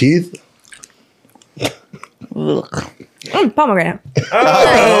in your teeth. Pomegranate.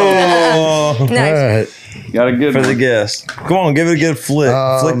 Oh, All Nice. right. Got a good for the one. guest. Come on, give it a good flick.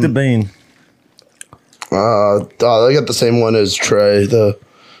 Flick the bean. I got the same one as Trey. The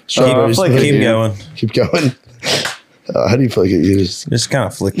strawberries. flick it, Keep dude. going. Keep going. How do you flick it? You Just kind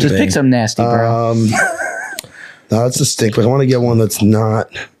of flick the Just bean. pick something nasty, bro. No, it's a stink. But I want to get one that's not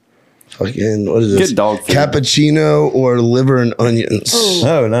fucking. What is this? Get dog food. Cappuccino or liver and onions.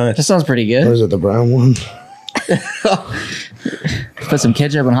 Oh, nice. That sounds pretty What good. is it? The brown one. Put some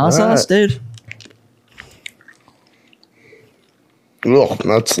ketchup and hot sauce, dude. Ugh,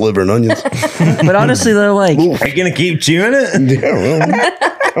 that's liver and onions. But honestly, though, like, Are you gonna keep chewing it? Yeah, well,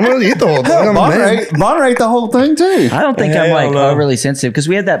 I'm gonna eat the whole thing. I'm a man. Bonner ate the whole thing too. I don't think I'm Hell like no. overly sensitive because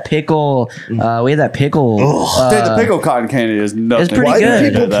we had that pickle. Dude, the pickle cotton candy is nothing. it's pretty Why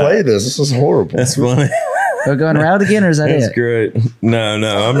good. do people play this? This is horrible. That's funny. We're going around again, or is that That's it? great. No, I'm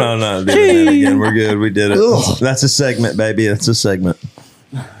not doing that again. We're good. We did it. Ugh. That's a segment, baby. That's a segment.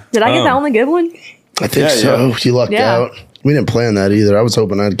 Did I get the only good one? I think Yeah, so. yeah. You lucked Yeah. out. We didn't plan that either. I was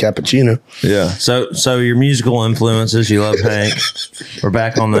hoping I had cappuccino. Yeah. So your musical influences, you love Hank. We're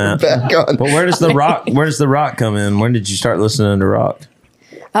back on that. Back on. But where does the rock come in? When did you start listening to rock?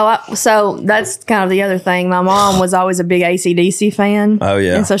 So that's kind of the other thing. My mom was always a big AC/DC fan. Oh,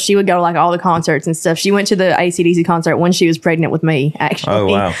 yeah. And so she would go to like all the concerts and stuff. She went to the AC/DC concert when she was pregnant with me, actually. Oh,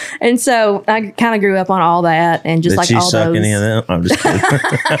 wow. And so I kind of grew up on all that and just Did like she all suck those. any of them? I'm just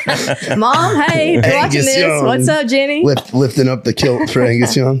kidding. Mom, hey, if you're watching Angus this, Young. what's up, Jenny? Lifting up the kilt for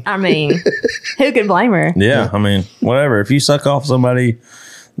Angus Young. I mean, who could blame her? Yeah, I mean, whatever. If you suck off somebody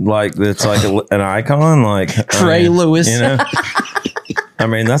like that's like an icon, like Trey Lewis. you know. I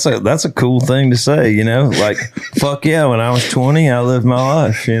mean, that's a cool thing to say, you know. Like, fuck yeah! When I was 20, I lived my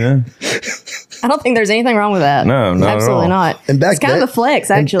life, you know. I don't think there's anything wrong with that. No, not at absolutely all. not. And back it's kind then- of a flex,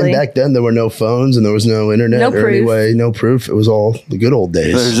 And actually. back then, there were no phones and there was no internet No or proof. anyway, no proof. It was all the good old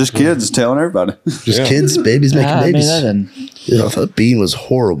days. There's just kids telling everybody. Just kids, babies making I mean, babies. that didn't- I thought bean was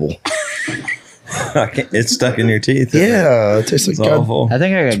horrible. It's stuck in your teeth. Yeah, it tastes like It's God. awful. I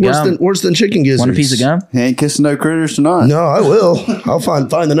think I got Worse gum. than chicken gizzards. Want a piece of gum? He ain't kissing no critters tonight. No, I will. I'll find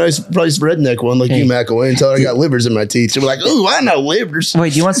the nice redneck one like you, McElwain, and tell her I got livers in my teeth. She'll be like, "Ooh, I know livers."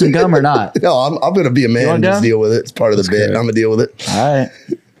 Wait, do you want some gum or not? No, I'm gonna be a man want and just gum? deal with it. It's part of the bit. great. I'm gonna deal with it. All right.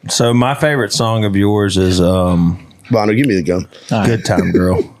 So my favorite song of yours is Bono, give me the gum. "Good Time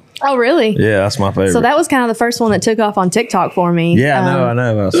Girl." Oh, really? Yeah, that's my favorite. So that was kind of the first one that took off on TikTok for me. yeah, I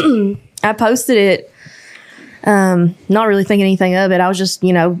know. I posted it, not really thinking anything of it. I was just,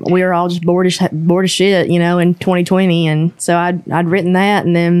 we were all just bored as shit, in 2020. And so I'd written that,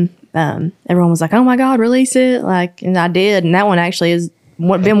 and then everyone was like, "Oh my God, release it!" And I did, and that one actually has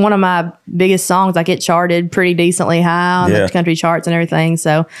been one of my biggest songs. Like, it charted pretty decently high on Yeah. the country charts and everything.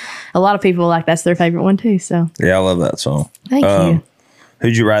 So a lot of people that's their favorite one too. So Yeah, I love that song. thank you.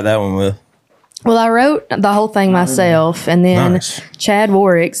 Who'd you write that one with? Well, I wrote the whole thing myself, and then Nice. Chad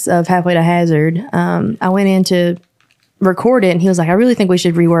Warricks of Halfway to Hazard, I went in to record it, and he was like, "I really think we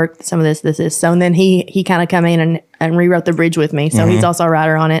should rework some of this." So, and then he kind of come in and rewrote the bridge with me. So he's also a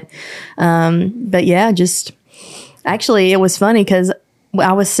writer on it. But yeah, just actually, it was funny because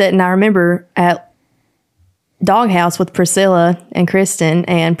I was sitting, I remember at Doghouse with Priscilla and Kristen,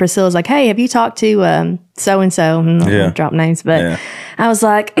 and Priscilla's like, "Hey, have you talked to so-and-so?" Yeah. Drop names, but Yeah. I was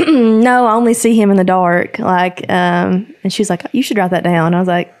like, "No, I only see him in the dark." And she's like, "You should write that down." I was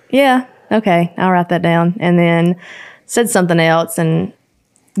like, "Yeah, okay, I'll write that down." And then said something else, and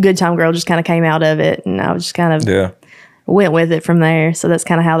Good Time Girl just kind of came out of it, and I was just kind of Yeah, went with it from there. So that's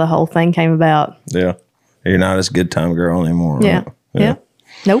kind of how the whole thing came about. yeah. You're not as good time girl anymore. Right? Yeah. Yeah.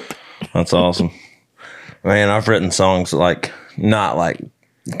 Nope. That's awesome. Man, I've written songs not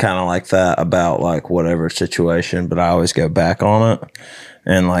kind of like that about whatever situation, but I always go back on it.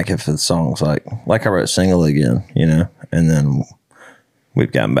 And if the song's like I wrote Single Again, and then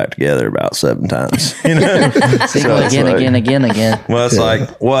we've gotten back together about 7 times, Single it's again.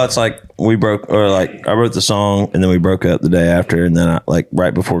 Well, it's like we broke, or I wrote the song and then we broke up the day after, and then I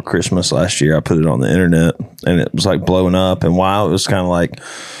right before Christmas last year, I put it on the internet, and it was blowing up. And while it was kind of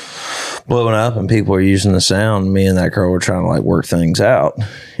blowing up and people were using the sound, me and that girl were trying to work things out,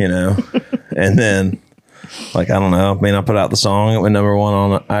 and then I don't know. I mean, I put out the song, it went number 1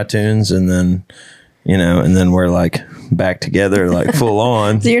 on iTunes, and then and then we're back together full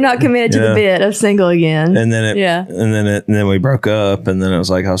on. So you're not committed to Yeah. the bit of Single Again. And then and then we broke up, and then it was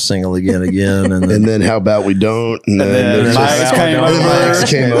I was single again, and then And then how about we don't? And then, there's my just- ex came and then my over.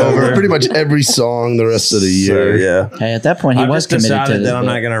 ex came over. Pretty much every song the rest of the so, year. yeah. Hey, at that point, he I was just committed to decided this. that I'm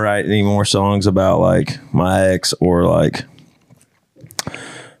not gonna write any more songs about my ex or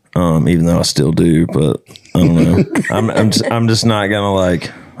even though I still do, but I don't know. I'm just not gonna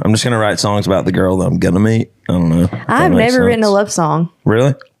I'm just gonna write songs about the girl that I'm gonna meet. I don't know. I've never written a love song.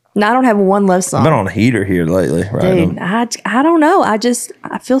 Really? No, I don't have one love song. I've been on a heater here lately, right? Dude, I don't know. I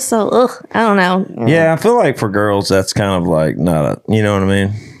feel so, I don't know. Yeah, I feel like for girls, that's kind of like not a, you know what I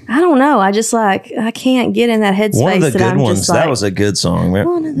mean? I don't know. I just like, I can't get in that headspace. One of the that good I'm ones, just like, that was a good song.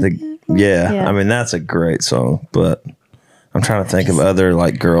 One of the good ones. Yeah, Yeah. I mean, that's a great song, but I'm trying to think of other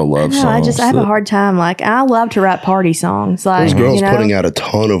like girl love songs. I have a hard time. Like, I love to write party songs. Like, There's girls you know? putting out a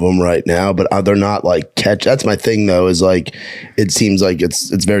ton of them right now, but they're not like catch. That's my thing though. Is like it seems like it's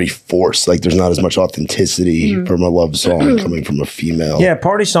very forced. Like there's not as much authenticity from a love song coming from a female. Yeah,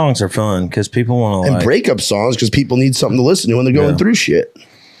 party songs are fun because people want to And like breakup songs because people need something to listen to when they're going through shit.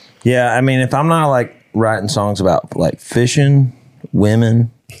 Yeah, I mean, if I'm not like writing songs about like fishing,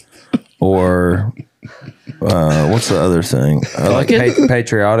 women, or what's the other thing? Like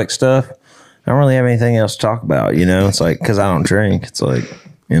patriotic stuff. I don't really have anything else to talk about. You know, it's like because I don't drink. It's like,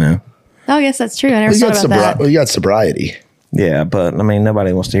 you know. Oh, yes, that's true. I never thought about that. You got sobriety. Yeah, but I mean,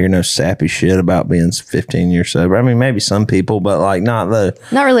 nobody wants to hear no sappy shit about being 15 years sober. I mean, maybe some people, but like not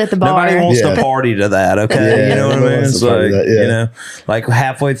really at the bar. Nobody wants Yeah. to party to that. Okay, Yeah, you know what I nobody mean? wants It's to party like to that, yeah. you know, like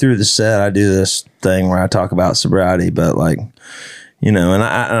halfway through the set, I do this thing where I talk about sobriety, but like, you know, and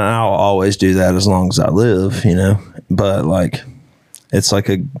I'll always do that as long as I live, you know. But like, it's like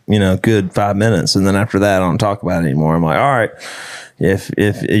a good 5 minutes, and then after that, I don't talk about it anymore. I'm like, all right. If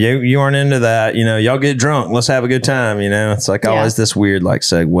you aren't into that, you know, y'all get drunk. Let's have a good time. You know, it's like always this weird like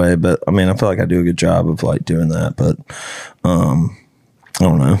segue, but I mean, I feel like I do a good job of like doing that, but I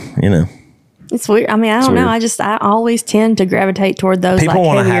don't know, you know. It's weird. I mean, I don't know. I always tend to gravitate toward those People like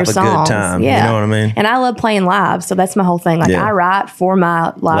wanna heavier have a good songs. time, you Yeah. know what I mean? And I love playing live, so that's my whole thing. Like Yeah. I write for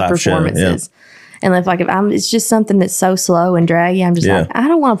my live Show, performances. And if it's just something that's so slow and draggy, I'm just like, I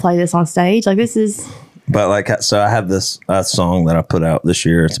don't want to play this on stage. Like this is. But like, so I have this song that I put out this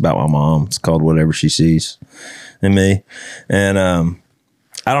year. It's about my mom. It's called Whatever She Sees in Me. And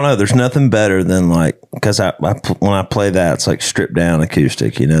I don't know. There's nothing better than like, because when I play that, it's like stripped down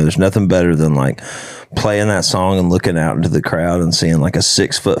acoustic. You know, there's nothing better than like playing that song and looking out into the crowd and seeing like a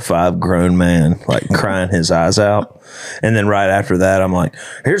 6'5" grown man like crying his eyes out. And then right after that, I'm like,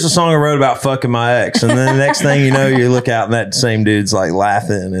 here's a song I wrote about fucking my ex. And then the next thing you know, you look out and that same dude's like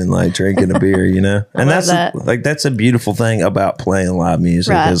laughing and like drinking a beer, you know? And that's a beautiful thing about playing live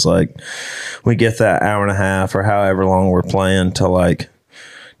music is like we get that hour and a half or however long we're playing to like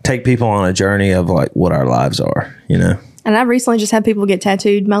take people on a journey of like what our lives are, you know? And I've recently just had people get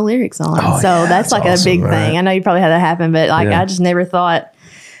tattooed my lyrics on. So that's like awesome, a big thing. I know you probably had that happen, but like I just never thought.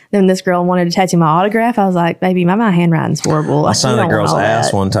 Then this girl wanted to tattoo my autograph. I was like, baby, my handwriting's horrible. I signed a girl's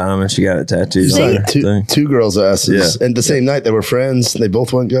ass one time and she got it tattooed. Two girls' asses. Yeah. And the same night they were friends. They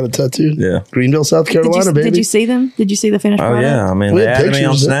both went and got a tattoo. Yeah. Greenville, South Carolina, baby. Did you see them? Did you see the finished product? Oh, yeah. I mean, they added me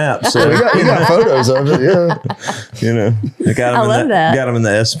on Snap. So we got photos of it, yeah. You know, I love that. Got them in the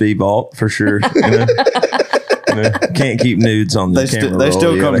SB vault for sure. You know? Can't keep nudes on the camera. They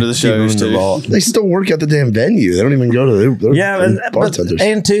still come to the shows too. They still work at the damn venue. They don't even go to the bartenders.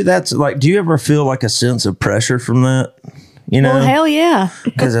 And too, that's like, do you ever feel like a sense of pressure from that? You know, well, hell yeah.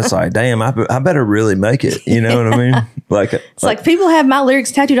 Because it's like, damn, I better really make it. You know what I mean? Like, it's like people have my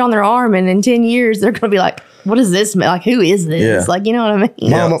lyrics tattooed on their arm, and in 10 years they're going to be like, "What is this? Like, who is this?" Yeah. Like, you know what I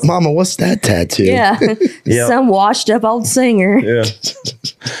mean? Mama, what's that tattoo? Yeah, some washed up old singer. Yeah.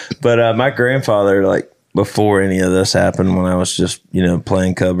 But my grandfather, like, before any of this happened, when I was just, you know,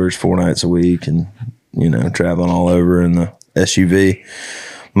 playing covers 4 nights a week and, you know, traveling all over in the SUV,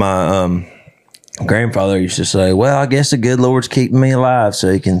 my grandfather used to say, well, I guess the good Lord's keeping me alive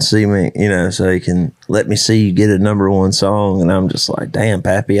so he can see me, you know, so he can let me see you get a #1 song. And I'm just like, damn,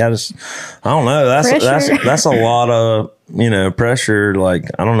 Pappy, I don't know. That's a lot of, you know, pressure. Like,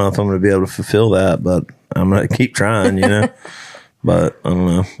 I don't know if I'm going to be able to fulfill that, but I'm going to keep trying, you know. But I don't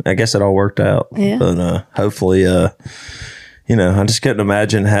know. I guess it all worked out. Yeah. But hopefully, you know, I just couldn't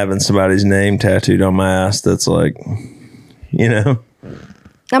imagine having somebody's name tattooed on my ass that's like, you know.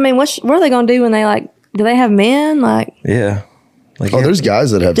 I mean, what are they going to do when they like, do they have men? Like, yeah. Like, there's guys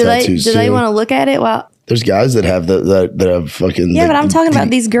that have tattoos do they want to look at it? Well, there's guys that have that have fucking. Yeah, but I'm talking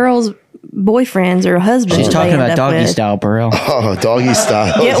about these girls' boyfriends or husbands. She's talking about doggy style, bro. Oh, doggy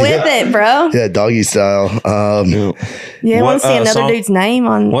style. Get with it, bro. Yeah, doggy style. Yeah, I want to see another dude's name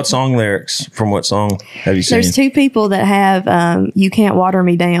on. What song lyrics from what song have you seen? There's 2 people that have "You Can't Water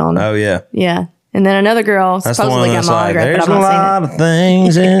Me Down." Oh yeah, yeah. And then another girl that's supposedly got my autograph, there's but I'm not a lot of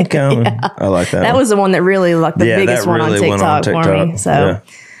things in common. I like that. That was the one that really like the biggest one on TikTok for me. So,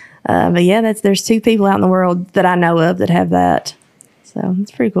 but yeah, there's 2 people out in the world that I know of that have that. So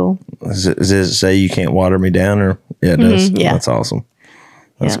it's pretty cool. Does it say you can't water me down or it does? Yeah, that's awesome.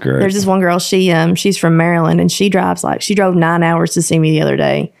 That's great. There's this one girl. She's from Maryland, and she drove 9 hours to see me the other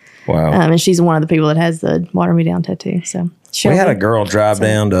day. Wow. And she's one of the people that has the Water Me Down tattoo. So We had a girl drive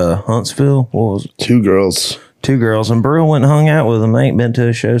down to Huntsville. What was it? 2 girls. 2 girls, and Burrell went and hung out with them. They ain't been to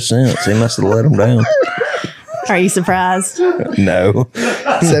a show since. He must have let them down. Are you surprised? No.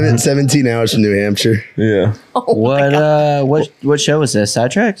 17 hours from New Hampshire. Yeah. What show was this?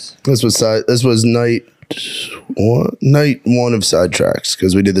 Sidetracks? This was night 1 of Sidetracks,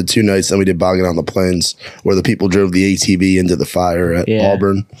 because we did the 2 nights, then we did Bogging on the Plains, where the people drove the ATV into the fire at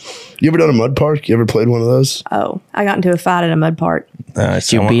Auburn. You ever done a mud park? You ever played one of those? Oh, I got into a fight at a mud park.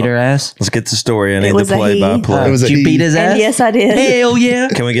 Did you beat her ass? Let's get the story. I need the was a he. play-by-play. It was a Did you he. beat his ass? And yes, I did. Hell yeah.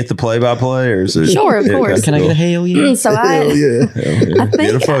 Can we get the play-by-play, or is it? Sure, of Yeah, course. okay, Can I get a hell yeah? So Hell yeah. I think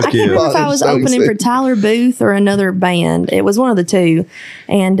Get a fuck I can't yeah. remember if I was Father's opening Day. for Tyler Booth or another band. It was one of the two,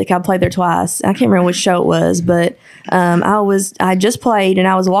 and I played there twice. I can't remember which show it was, but I just played, and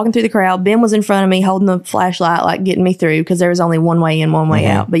I was walking through the crowd. Ben was in front of me holding the flashlight, like getting me through, because there was only one way in, one way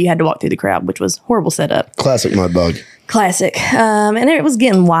out, but you had to walk through the crowd, which was horrible setup. Classic mud bug. Classic. And it was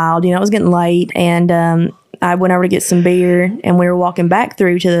getting wild, it was getting late, and I went over to get some beer, and we were walking back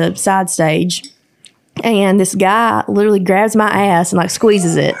through to the side stage, and this guy literally grabs my ass and like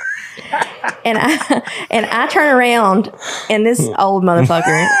squeezes it. And I turn around, and this old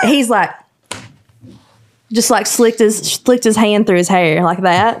motherfucker, he's like, just like slicked his hand through his hair like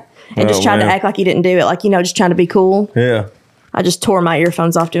that, and just tried to act like he didn't do it, like, just trying to be cool. Yeah. I just tore my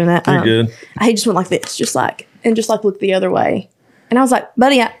earphones off doing that. You're good. He just went like this, just looked the other way. And I was like,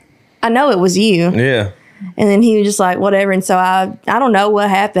 buddy, I know it was you. Yeah. And then he was just like, whatever. And so I don't know what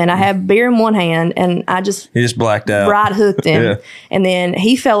happened. I had beer in one hand, and I just He just blacked out. right hooked him. Yeah. And then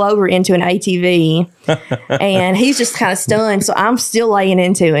he fell over into an ATV, and he's just kind of stunned. So I'm still laying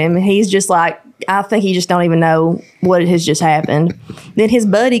into him. And he's just like, I think he just don't even know what has just happened. Then his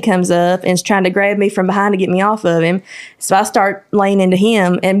buddy comes up and is trying to grab me from behind to get me off of him. So I start laying into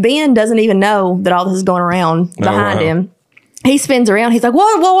him, and Ben doesn't even know that all this is going around behind wow. him. He spins around. He's like,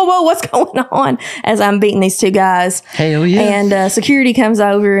 whoa, what's going on? As I'm beating these 2 guys. Hell yeah. And security comes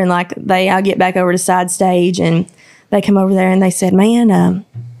over, and I get back over to side stage, and they come over there and they said, man,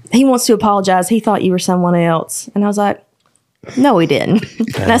 he wants to apologize. He thought you were someone else. And I was like, no, he didn't.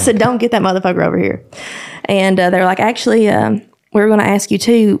 And I said, don't get that motherfucker over here. And they're like, actually, we were going to ask you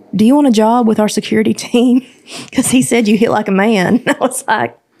too, do you want a job with our security team? Because he said you hit like a man. And I was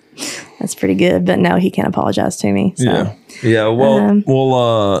like, that's pretty good. But no, he can't apologize to me. So. Yeah. Yeah.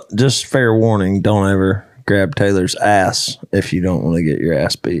 Well, just fair warning, don't ever grab Taylor's ass if you don't want to get your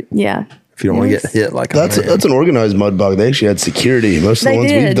ass beat. Yeah. If you don't want to get hit like That's a man. that's an organized mud bug. They actually had security. Most of the They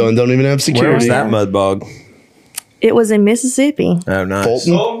ones we've did. done don't even have Where security. was that mud bog? It was in Mississippi. Oh, nice.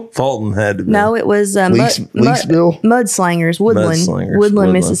 Fulton? Fulton had to be. No, it was Leakesville? Mudslingers, Woodland, Mudslingers,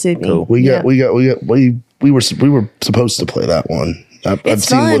 Woodland, Mississippi. Cool. We Yeah. were supposed to play that one. I've It's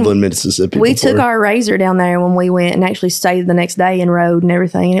seen fun. Woodland, Mississippi. We before. took our Razor down there when we went and actually stayed the next day and rode and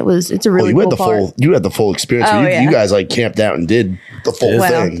everything. And it's a Well, really you cool had the part. you had the full experience. Oh, you, yeah. you guys like camped out and did the full Wow.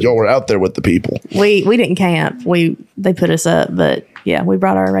 thing. Y'all were out there with the people. We didn't camp. They put us up, but yeah, we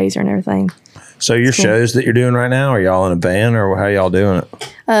brought our Razor and everything. So your shows that you're doing right now, are y'all in a van or how y'all doing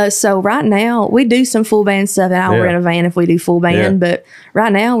it? So right now we do some full band stuff, and I'll Yeah. rent a van if we do full band. Yeah. But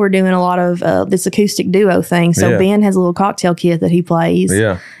right now we're doing a lot of this acoustic duo thing. So Yeah. Ben has a little cocktail kit that he plays.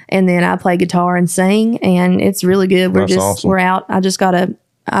 Yeah. And then I play guitar and sing, and it's really good. That's awesome. We're out.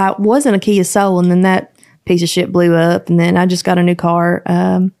 I wasn't a Kia Soul, and then that piece of shit blew up, and then I just got a new car,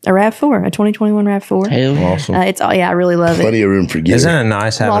 a RAV4, a 2021 RAV4. Hell yeah. Awesome. I really love it. Plenty of room for gear. Isn't it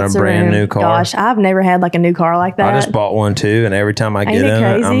nice having Lots a of brand room. new car? Gosh, I've never had like a new car like that. I just bought one too, and every time I get Ain't it in it,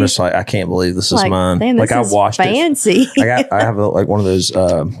 I'm crazy? just like, I can't believe this is like, mine. damn, this like I is washed fancy. it. I have like one of those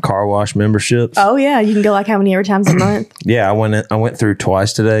car wash memberships. Oh yeah, you can go like how many ever times a month? Yeah, I went through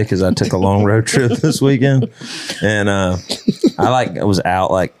twice today because I took a long road trip this weekend, and I was out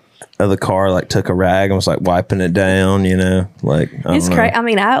like of the car, like took a rag and was like wiping it down, like It's crazy. I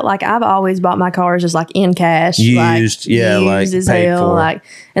mean, I've always bought my cars just like in cash, Used, yeah, like used as paid hell, for. like,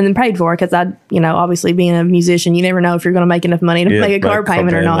 and then paid for because obviously being a musician, you never know if you're going to make enough money to make a car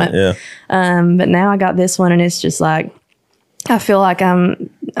payment or not. Yeah, But now I got this one, and it's just like I feel like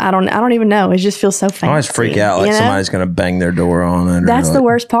I don't even know. It just feels so fancy. I always freak out like somebody's gonna bang their door on it. That's or the like,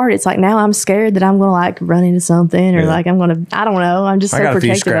 worst part. It's like now I'm scared that I'm gonna like run into something or like I'm gonna. I don't know. I'm just so I got a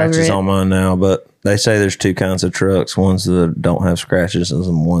few protective over scratches it. on mine now, but they say there's 2 kinds of trucks: ones that don't have scratches and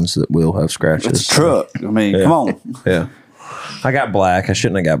some ones that will have scratches. It's a truck. I mean, Yeah. come on. Yeah. I got black. I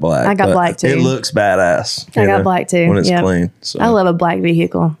shouldn't have got black. I got but black, too. It looks badass. I got black, too. When it's Yep. clean. So, I love a black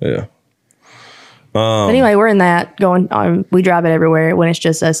vehicle. yeah. But anyway, we're in that going. We drive it everywhere when it's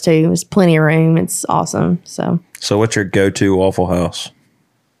just us two. There's plenty of room. It's awesome. So what's your go-to Waffle House?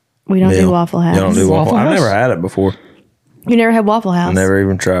 we don't meal? do Waffle House. You don't do Waffle. Waffle I've House? never had it before. You never had Waffle House? Never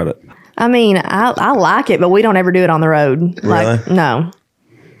even tried it. I mean, I like it, but we don't ever do it on the road. Like, Really? no.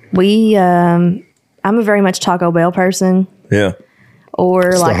 We, I'm a very much Taco Bell person. Yeah.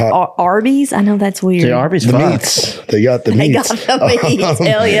 Or like Arby's. I know that's weird. Dude, Arby's The fucks. meats. They got the They meats. got the meats.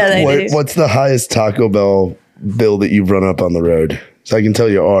 Hell yeah, they do. What's the highest Taco Bell bill that you've run up on the road? So I can tell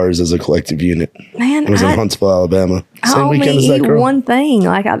you ours as a collective unit. Man, It was in Huntsville, Alabama. I Same only weekend as that eat girl. one thing.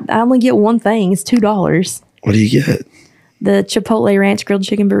 Like I only get one thing. It's $2. What do you get? The Chipotle Ranch grilled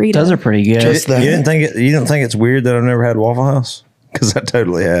chicken burrito. Those are pretty good. Just that. You didn't think it's weird that I've never had Waffle House? Because I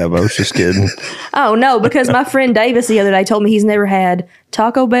totally have. I was just kidding. Oh no, because my friend Davis the other day told me he's never had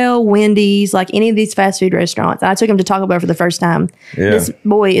Taco Bell, Wendy's, like any of these fast food restaurants. I took him to Taco Bell for the first time. Yeah. This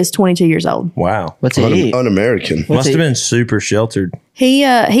boy is 22 years old. Wow. What's he eat? Un-American. Must he- have been super sheltered. He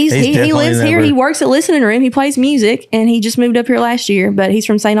he definitely lives here. never- He works at Listening Room. He plays music, and he just moved up here last year. But he's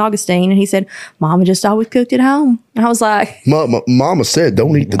from St. Augustine, and he said, "Mama just always cooked at home." And I was like, Mama said,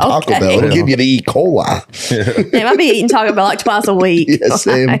 don't eat the Taco Okay. Bell. It'll give you the E. coli. "Damn, I be eating Taco Bell like twice a week." Yeah,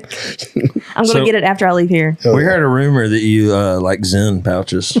 same. I'm gonna So- get it after I leave here. We heard a rumor that you like Zen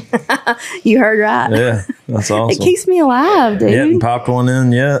pouches. You heard right. Yeah, that's It awesome. keeps me alive, dude. You hadn't popped one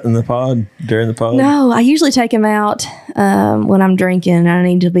in yet in the pod during the pod? No, I usually take him out when I'm drinking. And I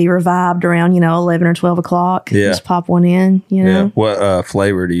need to be revived around 11 or 12 o'clock. Yeah. Just pop one in. You Yeah. know. What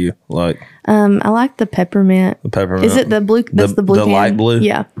flavor do you like? I like the peppermint. The peppermint. Is it the blue? That's the blue. The can? light blue.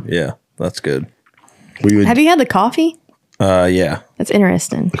 Yeah. Yeah, that's good. We would, Have you had the coffee? Yeah. That's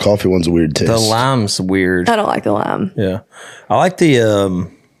interesting. the coffee one's a weird taste. The lime's weird. I don't like the lime. Yeah, I like the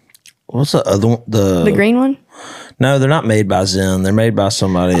what's the other one? The green one? No, they're not made by Zen. They're made by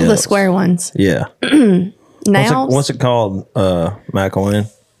somebody else. The square ones. Yeah. Now, What's it called?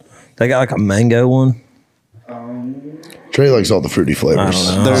 McElwain. They got like a mango one. Trey likes all the fruity flavors.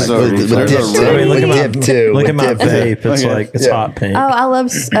 I don't know. There's a- With there's dip a too. really- With look at my- dip too. Look With at my dip too. vape. It's Okay. like it's Yeah. hot pink. oh, I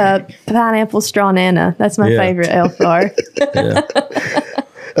love pineapple straw nana. That's my Yeah. favorite elf bar. Yeah.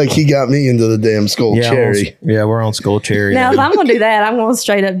 Like he got me into the damn skull Yeah, cherry. we're on Skull Cherry. Now, if I'm going to do that, I'm going to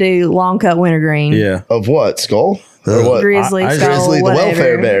straight up do long cut wintergreen. yeah. Of what? Skull? Or what? Grizzly, I- skull, Grizzly, the whatever.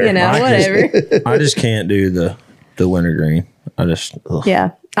 welfare bear. You know, I whatever. I just can't do the wintergreen. I just ugh.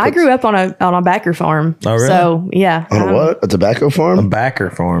 Yeah. I grew up on a backer farm. Oh, really? So, yeah. On a what? A tobacco farm? Backer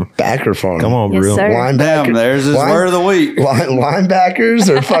farm. Backer farm. Come on, Yes, real. sir. Linebacker. Damn, there's his Line- word of the week. Linebackers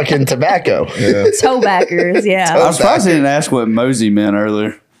or fucking tobacco? Toe backers, yeah. I was surprised he didn't ask what Mosey meant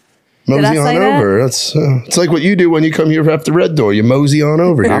earlier. Did I Mosey on say that? over. That's it's like what you do when you come here after Red Door. You mosey on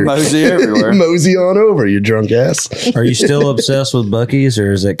over I here. mosey everywhere. Mosey on over, you drunk ass. Are you still obsessed with Buc-ee's,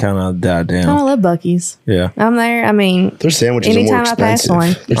 or is it kind of died I down? love Buc-ee's. Yeah. I'm there. I mean, Their sandwiches are more Anytime I pass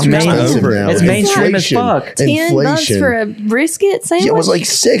expensive. one. They're I'm too main- expensive over it. now. It's mainstream as Inflation. fuck. $10 for a brisket sandwich. Yeah, it was like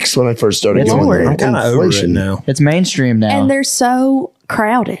 $6 when I first started going Lord. there. I'm kind of over it Inflation. now. It's mainstream now. and they're so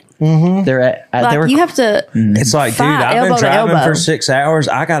crowded. They're at, they Like were you have to. It's like, dude, Fight I've elbow been to driving elbow. for 6 hours.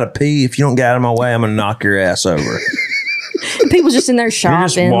 I gotta pee. If you don't get out of my way, I'm gonna knock your ass over. People just in there You're shopping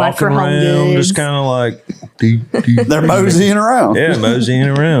just like walking for home around, goods. just kind of like, They're moseying around. yeah, moseying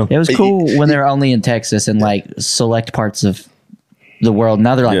around. It was cool when they were only in Texas and like select parts of the world.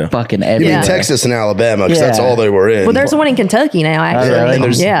 Now they're like Yeah. fucking You everywhere. mean Texas and Alabama because that's Yeah. all they were in. Well, there's one in Kentucky now. Actually, really? and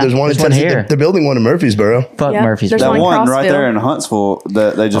there's yeah. one in There's one Tennessee. here. They're building one in Murfreesboro. Fuck Yeah, Murphy's. there's That one in one right Crossville. there in Huntsville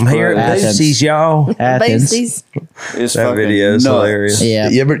that they just I'm put here at Athens. Bootsie's, y'all. Athens. Macy's. It's That fucking video is nuts. hilarious. Yeah.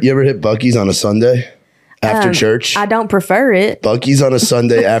 You ever hit Buc-ee's on a Sunday after church? I don't prefer it. Buc-ee's on a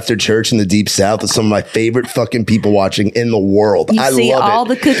Sunday after church in the Deep South is some of my favorite fucking people watching in the world. You I see love all it.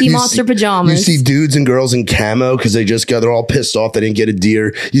 the Cookie You Monster see- pajamas. You see dudes and girls in camo because they're all pissed off they didn't get a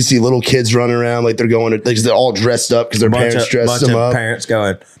deer. You see little kids running around like they're all dressed up because their parents dressed them up. parents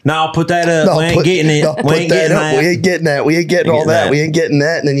going, no, I'll put that up. No, we ain't put- getting it. no, We put ain't that getting up. that. We ain't getting that. We ain't getting all getting that. that. We ain't getting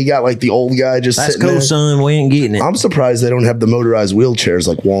that. And then you got like the old guy just That's sitting cool, there. son. We ain't getting it. I'm surprised they don't have the motorized wheelchairs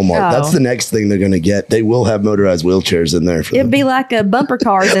like Walmart. Oh. That's the next thing they're going to get. They will have motorized wheelchairs in there for It'd them. be like a bumper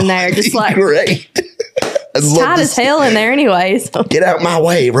cars in there, just like great. I'd love tight to as hell in there. Anyways, Get out my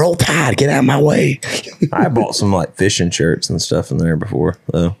way. Roll Tide. Get out my way. I bought some like fishing shirts and stuff in there before,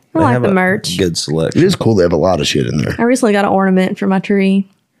 though. They like have the a merch. Good It selection. is cool. They have a lot of shit in there. I recently got an ornament for my tree.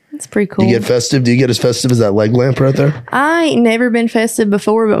 It's pretty cool. You get festive? Do you get as festive as that leg lamp right there? I ain't never been festive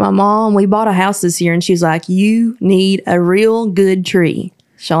before, but my mom, we bought a house this year and she's like, you need a real good tree.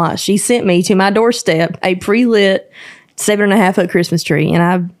 She sent me to my doorstep a pre-lit 7.5 foot Christmas tree and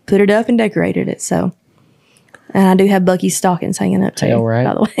I put it up and decorated it. So And I do have Bucky's stockings hanging up too, Hell right.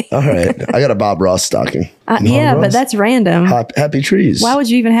 by the way. All right. I got a Bob Ross stocking. Yeah, Bob but Ross? that's random. Happy trees. Why would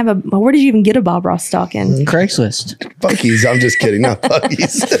you even where did you even get a Bob Ross stocking? Craigslist. Bucky's. I'm just kidding. Not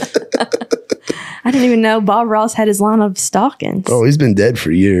Bucky's. I didn't even know Bob Ross had his line of stockings. Oh, he's been dead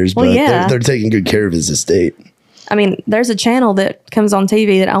for years, Well, but yeah. they're taking good care of his estate. I mean, there's a channel that comes on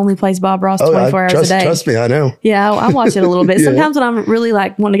TV that only plays Bob Ross 24 hours a day. Trust me, I know. Yeah, I watch it a little bit. Yeah. Sometimes when I'm really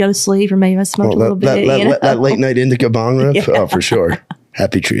like wanting to go to sleep or maybe I smoked a little bit. That late night indica bong rip. Yeah. Oh, for sure.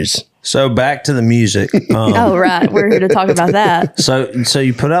 Happy trees. So back to the music. Oh, right. We're here to talk about that. So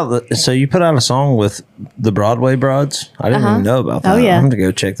you put out a song with the Broadway Broads. I didn't even know about that. Oh, yeah. I'm gonna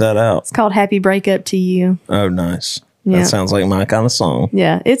go check that out. It's called Happy Breakup to You. Oh, nice. Yeah. That sounds like my kind of song.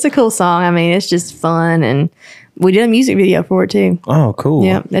 Yeah, it's a cool song. I mean, it's just fun. And we did a music video for it too. Oh, cool.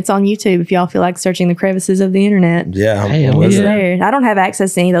 Yeah, it's on YouTube if y'all feel like searching the crevices of the internet. Yeah. Hell what is It's yeah. it? there. I don't have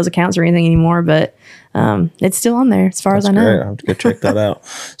access to any of those accounts or anything anymore, but it's still on there as far as I know. Great. I'll have to go check that out.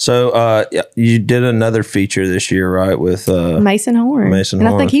 So yeah, you did another feature this year, right? With Mason Horn. Mason and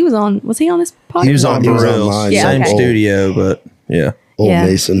I Horn. think he was on this podcast? he was on He was on Baril's, mine. Yeah, same okay. studio, but yeah. Old Yeah,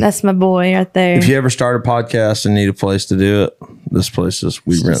 Mason. that's my boy right there. If you ever start a podcast and need a place to do it,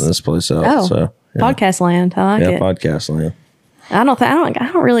 we rent this place out. Oh, So yeah. Podcast land. I like Yeah, it. podcast land. I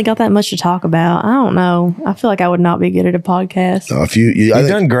don't really got that much to talk about. I don't know. I feel like I would not be good at a podcast. If you I You've think,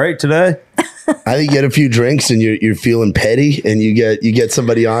 done great today. I think you get a few drinks and you're feeling petty, and you get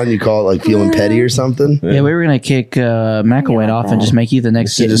somebody on, you call it like feeling petty or something. Yeah, we were gonna kick McElwain off and just make you the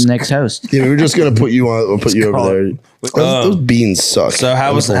next host. Yeah, we were just gonna put you on, or put you over call there. it- Those beans suck. So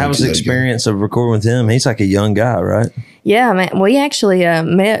how was the experience of recording with him? He's like a young guy, right? Yeah, man. We actually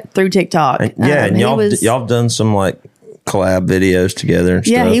met through TikTok. Yeah, and he y'all done some like collab videos together and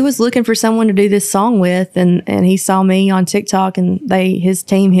Yeah, stuff. he was looking for someone to do this song with, and he saw me on TikTok, and his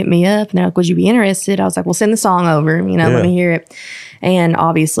team hit me up, and they're like, "Would you be interested?" I was like, "Well, send the song over, let Yeah. me hear it." And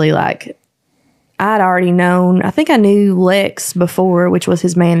obviously, like, I'd already known. I think I knew Lex before, which was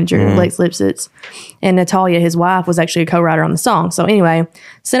his manager, Mm-hmm. Lex Lipsitz, and Natalia, his wife, was actually a co-writer on the song. So anyway,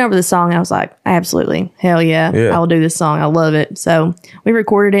 sent over the song. And I was like, absolutely, hell yeah, Yeah. I will do this song. I love it. So we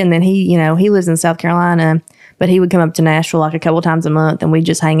recorded it, and then he lives in South Carolina, but he would come up to Nashville like a couple times a month, and we'd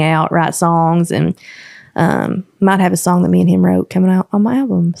just hang out, write songs, and might have a song that me and him wrote coming out on my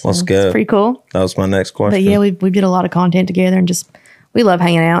album. So Let's go. It's pretty cool. That was my next question. But yeah, we did a lot of content together, and we love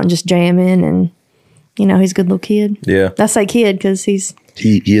hanging out and just jamming, and he's a good little kid. Yeah. I say kid because he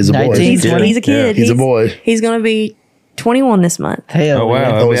he is a boy. 19. he's Yeah. a kid. He's a boy. He's gonna be 21 this month. Hell Oh wow!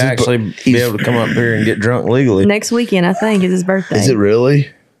 yeah. Oh, we is it- actually be able to come up here and get drunk legally. Next weekend, I think, is his birthday. Is it really?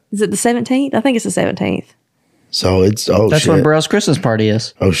 Is it the 17th? I think it's the 17th. So it's That's shit. when Burrell's Christmas party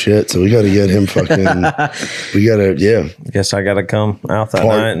is. Oh shit! So we got to get him fucking. We got to Guess I got to come out that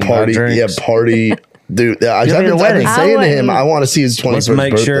night and party. buy drinks. Yeah, party. Dude, I've be a been wedding. saying to him, I I want to see his 21st Let's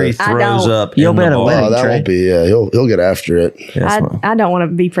make sure he birthday. throws don't- up. You'll in be the at a bar. wedding. Oh, that Trey. won't be. Yeah, he'll get after it. Yes, ma'am. I don't want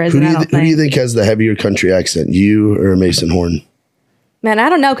to be Who president. do, I you, don't who do you think. think has the heavier country accent, you or Mason Horn? Man, I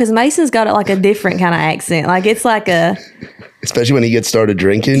don't know because Mason's got like a different kind of accent. Like it's like a Especially when he gets started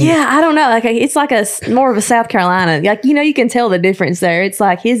drinking. yeah, I don't know. Like it's like more of a South Carolina. Like you can tell the difference there. It's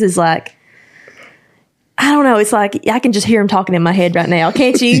like his is like. I don't know. It's like I can just hear him talking in my head right now.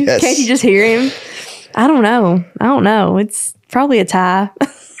 Can't you? Yes. Can't you just hear him? I don't know. It's probably a tie. Yeah,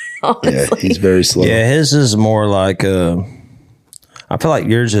 Honestly. he's very slow. Yeah, his is more like I feel like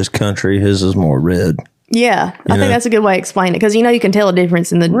yours is country. His is more red. Yeah, I know? think that's a good way to explain it because you can tell a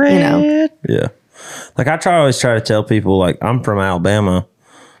difference in the Yeah, like I always try to tell people like I'm from Alabama,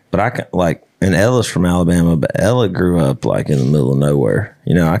 but I can like and Ella's from Alabama, but Ella grew up like in the middle of nowhere.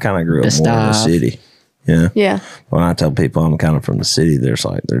 I kind of grew up more in the Stop. city. Yeah. Yeah, When I tell people I'm kind of from the city, they're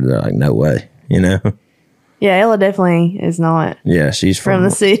like no way. yeah. Ella definitely is not Yeah, she's from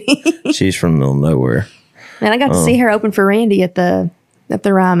the city. She's from the middle of nowhere. And I got to see her open for Randy at the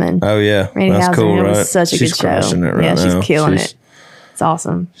Ryman. Oh yeah, Randy that's Houser. cool, It right? was such a She's good show. crushing it right yeah, now. she's killing it. It's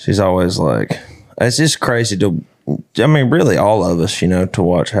awesome. She's always like, it's just crazy to. I mean, really, all of us, to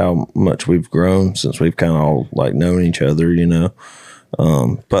watch how much we've grown since we've kind of all like known each other,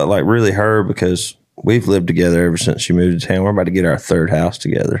 But like, really, her because we've lived together ever since she moved to town. We're about to get our third house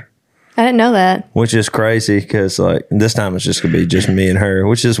together, I didn't know that. which is crazy because like this time it's just gonna be just me and her,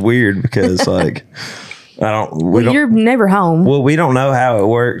 which is weird because like we don't. You're never home. Well, we don't know how it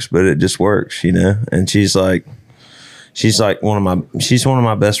works, but it just works, And she's like one of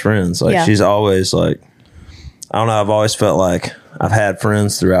my best friends. Like Yeah. she's always like, I don't know. I've always felt like I've had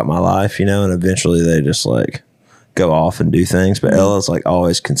friends throughout my life, and eventually they just like go off and do things. But Ella's like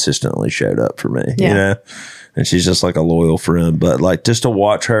always consistently showed up for me,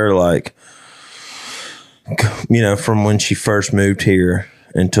 you know, from when she first moved here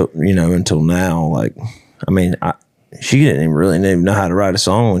until now, like, I mean, she didn't even know how to write a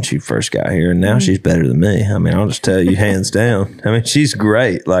song when she first got here, and now she's better than me. I mean, I'll just tell you hands down. I mean, she's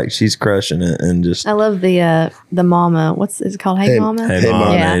great. Like, she's crushing it, and just I love the Mama. Is it called? Hey Mama. Hey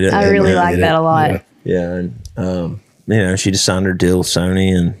Mama. Yeah, I really like that a lot. Yeah, and you know, she just signed her deal with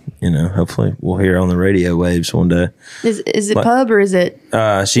Sony, and you know, hopefully we'll hear her on the radio waves one day. Is it pub or is it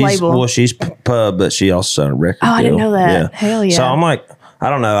label? She's pub, but she also signed a record. Oh, I didn't know that. Hell yeah! So I'm like, I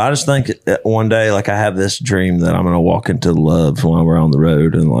don't know. I just think that one day, like, I have this dream that I'm going to walk into Love's while we're on the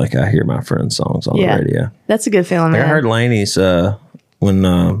road, and like I hear my friend's songs on the radio. That's a good feeling. Like, I heard Lainey's when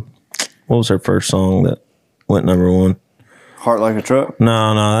what was her first song that went number one? Heart Like a Truck?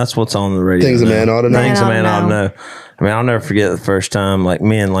 No, that's what's on the radio. Things a Man Ought to Know. Things a Man Ought to Know. I mean, I'll never forget the first time, like,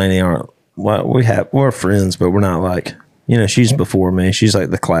 me and Lainey aren't, well, we're friends, but we're not like, you know, she's before me. She's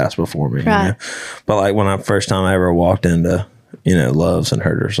like the class before me. Right. You know? But like when I first time I ever walked into, you know, Love's and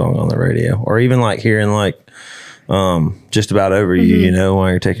heard her song on the radio, or even like hearing like, Just About Over You, you know, while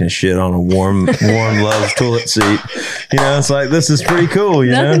you're taking a shit on a warm Love's toilet seat. You know, it's like, this is pretty cool,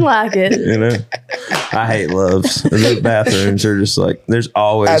 you know? Nothing like it. You know? I hate Love's. The bathrooms are just like, there's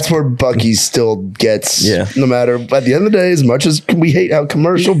always... That's where Buc-ee's still gets, Yeah. no matter, at the end of the day, as much as we hate how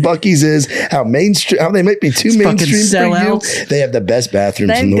commercial Buc-ee's is, how mainstream, how they might be too mainstream for you, they have the best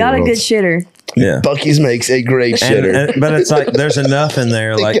bathrooms in They've the got world. a good shitter. Yeah. Buc-ee's makes a great shitter. But it's like, there's enough in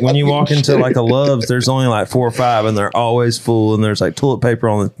there. Like when you walk into like a Love's, there's only like 4 or 5 and they're always full, and there's like toilet paper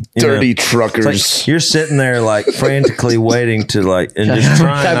on the Dirty know. truckers. It's like you're sitting there like frantically waiting to like, and just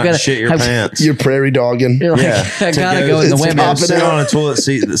trying not to shit your pants. You're prairie dogging. You're like, Yeah. I gotta go in the women's. Sit on a toilet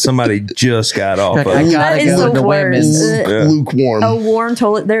seat that somebody just got off of. I That gotta is go in the the worst. women's. Yeah. Lukewarm. A warm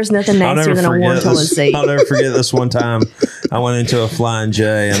toilet. There's nothing I'll nastier never than a warm forget toilet this. seat. I'll never forget this one time. I went into a Flying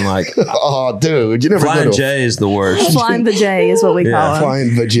J, and like Oh, dude, you never Flying go to J is the worst. Flying the J is what we Yeah. call it. Flying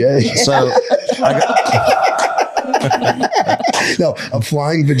vajay. So No, a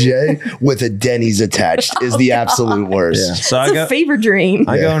flying vajay with a Denny's attached is the absolute worst. yeah. So It's a fever dream.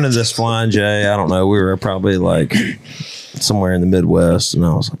 I go into this Flying J. I don't know. We were probably like somewhere in the Midwest, and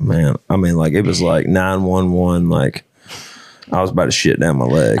I was like, man. I mean, like it was like 911. Like I was about to shit down my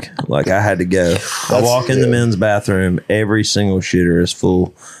leg. Like I had to go. I walk in the men's bathroom. Every single shitter is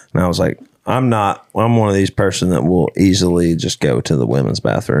full, and I was like, I'm one of these person that will easily just go to the women's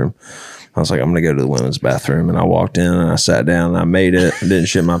bathroom. I was like, I'm going to go to the women's bathroom. And I walked in and I sat down and I made it and didn't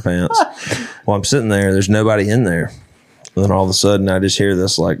shit my pants. Well, I'm sitting there. There's nobody in there. And then all of a sudden I just hear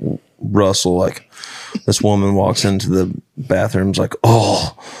this like rustle, like this woman walks into the bathrooms like,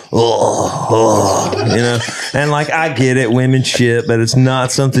 oh, you know? And like, I get it, women shit, but it's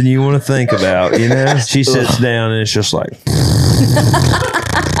not something you want to think about, you know? She sits down and it's just like...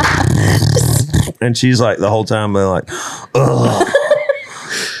 And she's like the whole time they're like, ugh.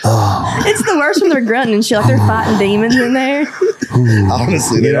 It's the worst when they're grunting and shit. Like they're fighting demons in there.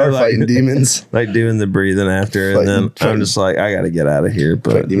 Honestly, they You know, are like- fighting demons. Like doing the breathing after, and then I'm just like, I got to get out of here.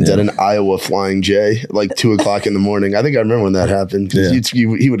 But Demons yeah. at an Iowa Flying J, like 2:00 in the morning. I think I remember when that happened. 'Cause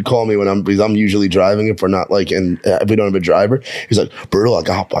he would call me because I'm usually driving if we're not like if we don't have a driver. He's like, Bertle,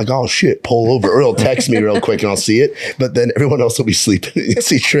 I got shit, pull over. Or he'll text me real quick and I'll see it. But then everyone else will be sleeping. You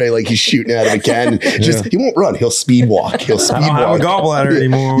see Trey like he's shooting out of a cannon. He won't run. He'll speed walk. He'll speed I don't have walk. a gallbladder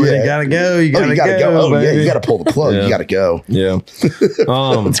anymore. Yeah. You gotta go. You Oh, gotta, you gotta go. go. Oh, yeah, baby. you gotta pull the plug. Yeah. You gotta go. Yeah.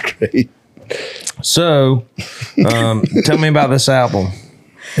 That's great. So, tell me about this album.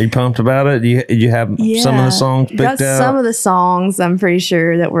 Are you pumped about it? You have some of the songs picked Got out? some of the songs I'm pretty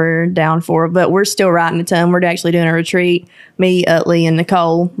sure that we're down for, but we're still writing a ton. We're actually doing a retreat. Me, Utley, and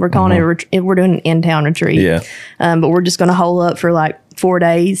Nicole. We're calling we're doing an in-town retreat. Yeah. But we're just going to hole up for like 4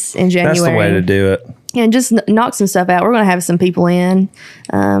 days in January. That's the way to do it. And just knock some stuff out. We're going to have some people in,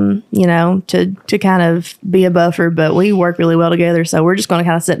 you know, to kind of be a buffer, but we work really well together. So we're just going to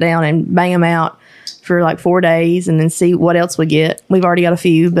kind of sit down and bang them out for like 4 days and then see what else we get. We've already got a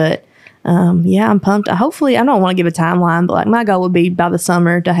few, but yeah, I'm pumped. Hopefully, I don't want to give a timeline, but like my goal would be by the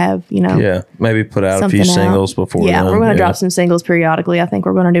summer to have, you know, Yeah. Maybe put out a something few out. singles before Yeah, then. we're going to drop some singles periodically. I think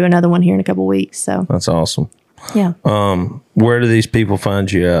we're going to do another one here in a couple weeks. So That's awesome. yeah, Where do these people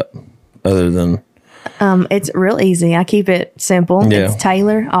find you at other than... it's real easy. I keep it simple. Yeah. It's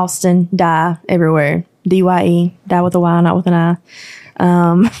Taylor Austin Dye everywhere. DYE, Die with a Y, not with an I.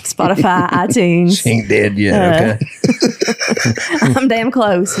 Spotify, iTunes. Ain't dead yet. Okay. I'm damn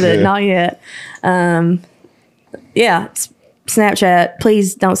close, but not yet. Yeah, Snapchat.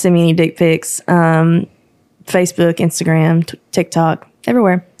 Please don't send me any dick pics. Facebook, Instagram, TikTok,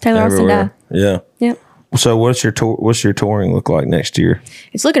 everywhere. Taylor Austin Everywhere. Dye. Yeah. Yep. So what's your touring look like next year?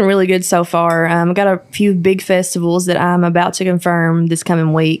 It's looking really good so far. I've got a few big festivals that I'm about to confirm this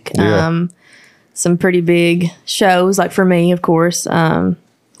coming week. Yeah. Some pretty big shows, like for me, of course. So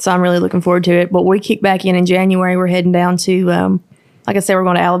I'm really looking forward to it. But we kick back in January. We're heading down to, like I said, we're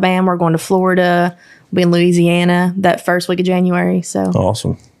going to Alabama. We're going to Florida. We'll be in Louisiana that first week of January. So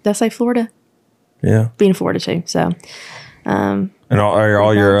awesome. Did I say Florida? Yeah. Be in Florida too. So. And are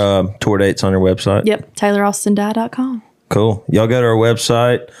all your tour dates on your website? Yep. TaylorAustinDye.com. Cool. Y'all go to our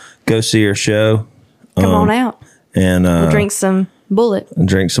website. Go see her show. Come on out. And we'll drink some Bullet. And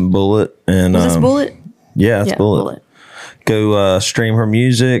drink some Bullet. And is this Bullet? Yeah, it's Bullet. Go stream her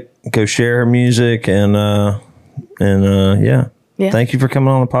music. Go share her music. And yeah. Thank you for coming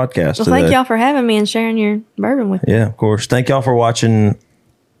on the podcast today. Thank y'all for having me and sharing your bourbon with me. Yeah, of course. Thank y'all for watching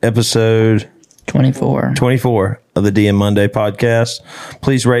episode 24 of the DM Monday podcast.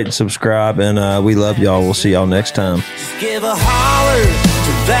 Please rate and subscribe, and we love y'all. We'll see y'all next time. Just give a holler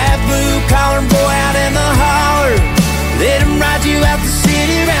to that blue collar boy out in the holler. Let him ride you out the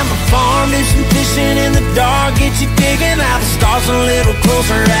city, around the farm, do some fishing in the dark, get you digging out the stars a little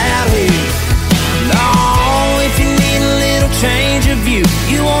closer out here. No, if you need a little change of view,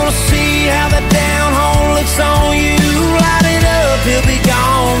 you want to see how that down home looks on you, light it up, he'll be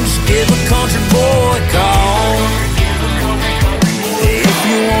gone. Just give a country boy a call. If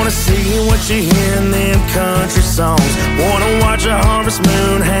you want to see what you hear in them country songs, want to watch a harvest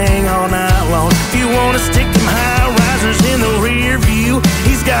moon hang all night long, if you want to stick them high risers in the rear view,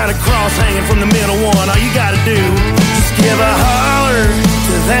 he's got a cross hanging from the middle one. All you got to do, just give a holler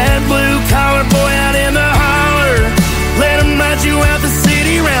to that blue collar boy out in the holler. Let him ride you out the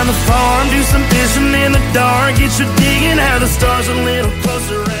city, round the farm, do some fishing in the dark, get you digging out the stars.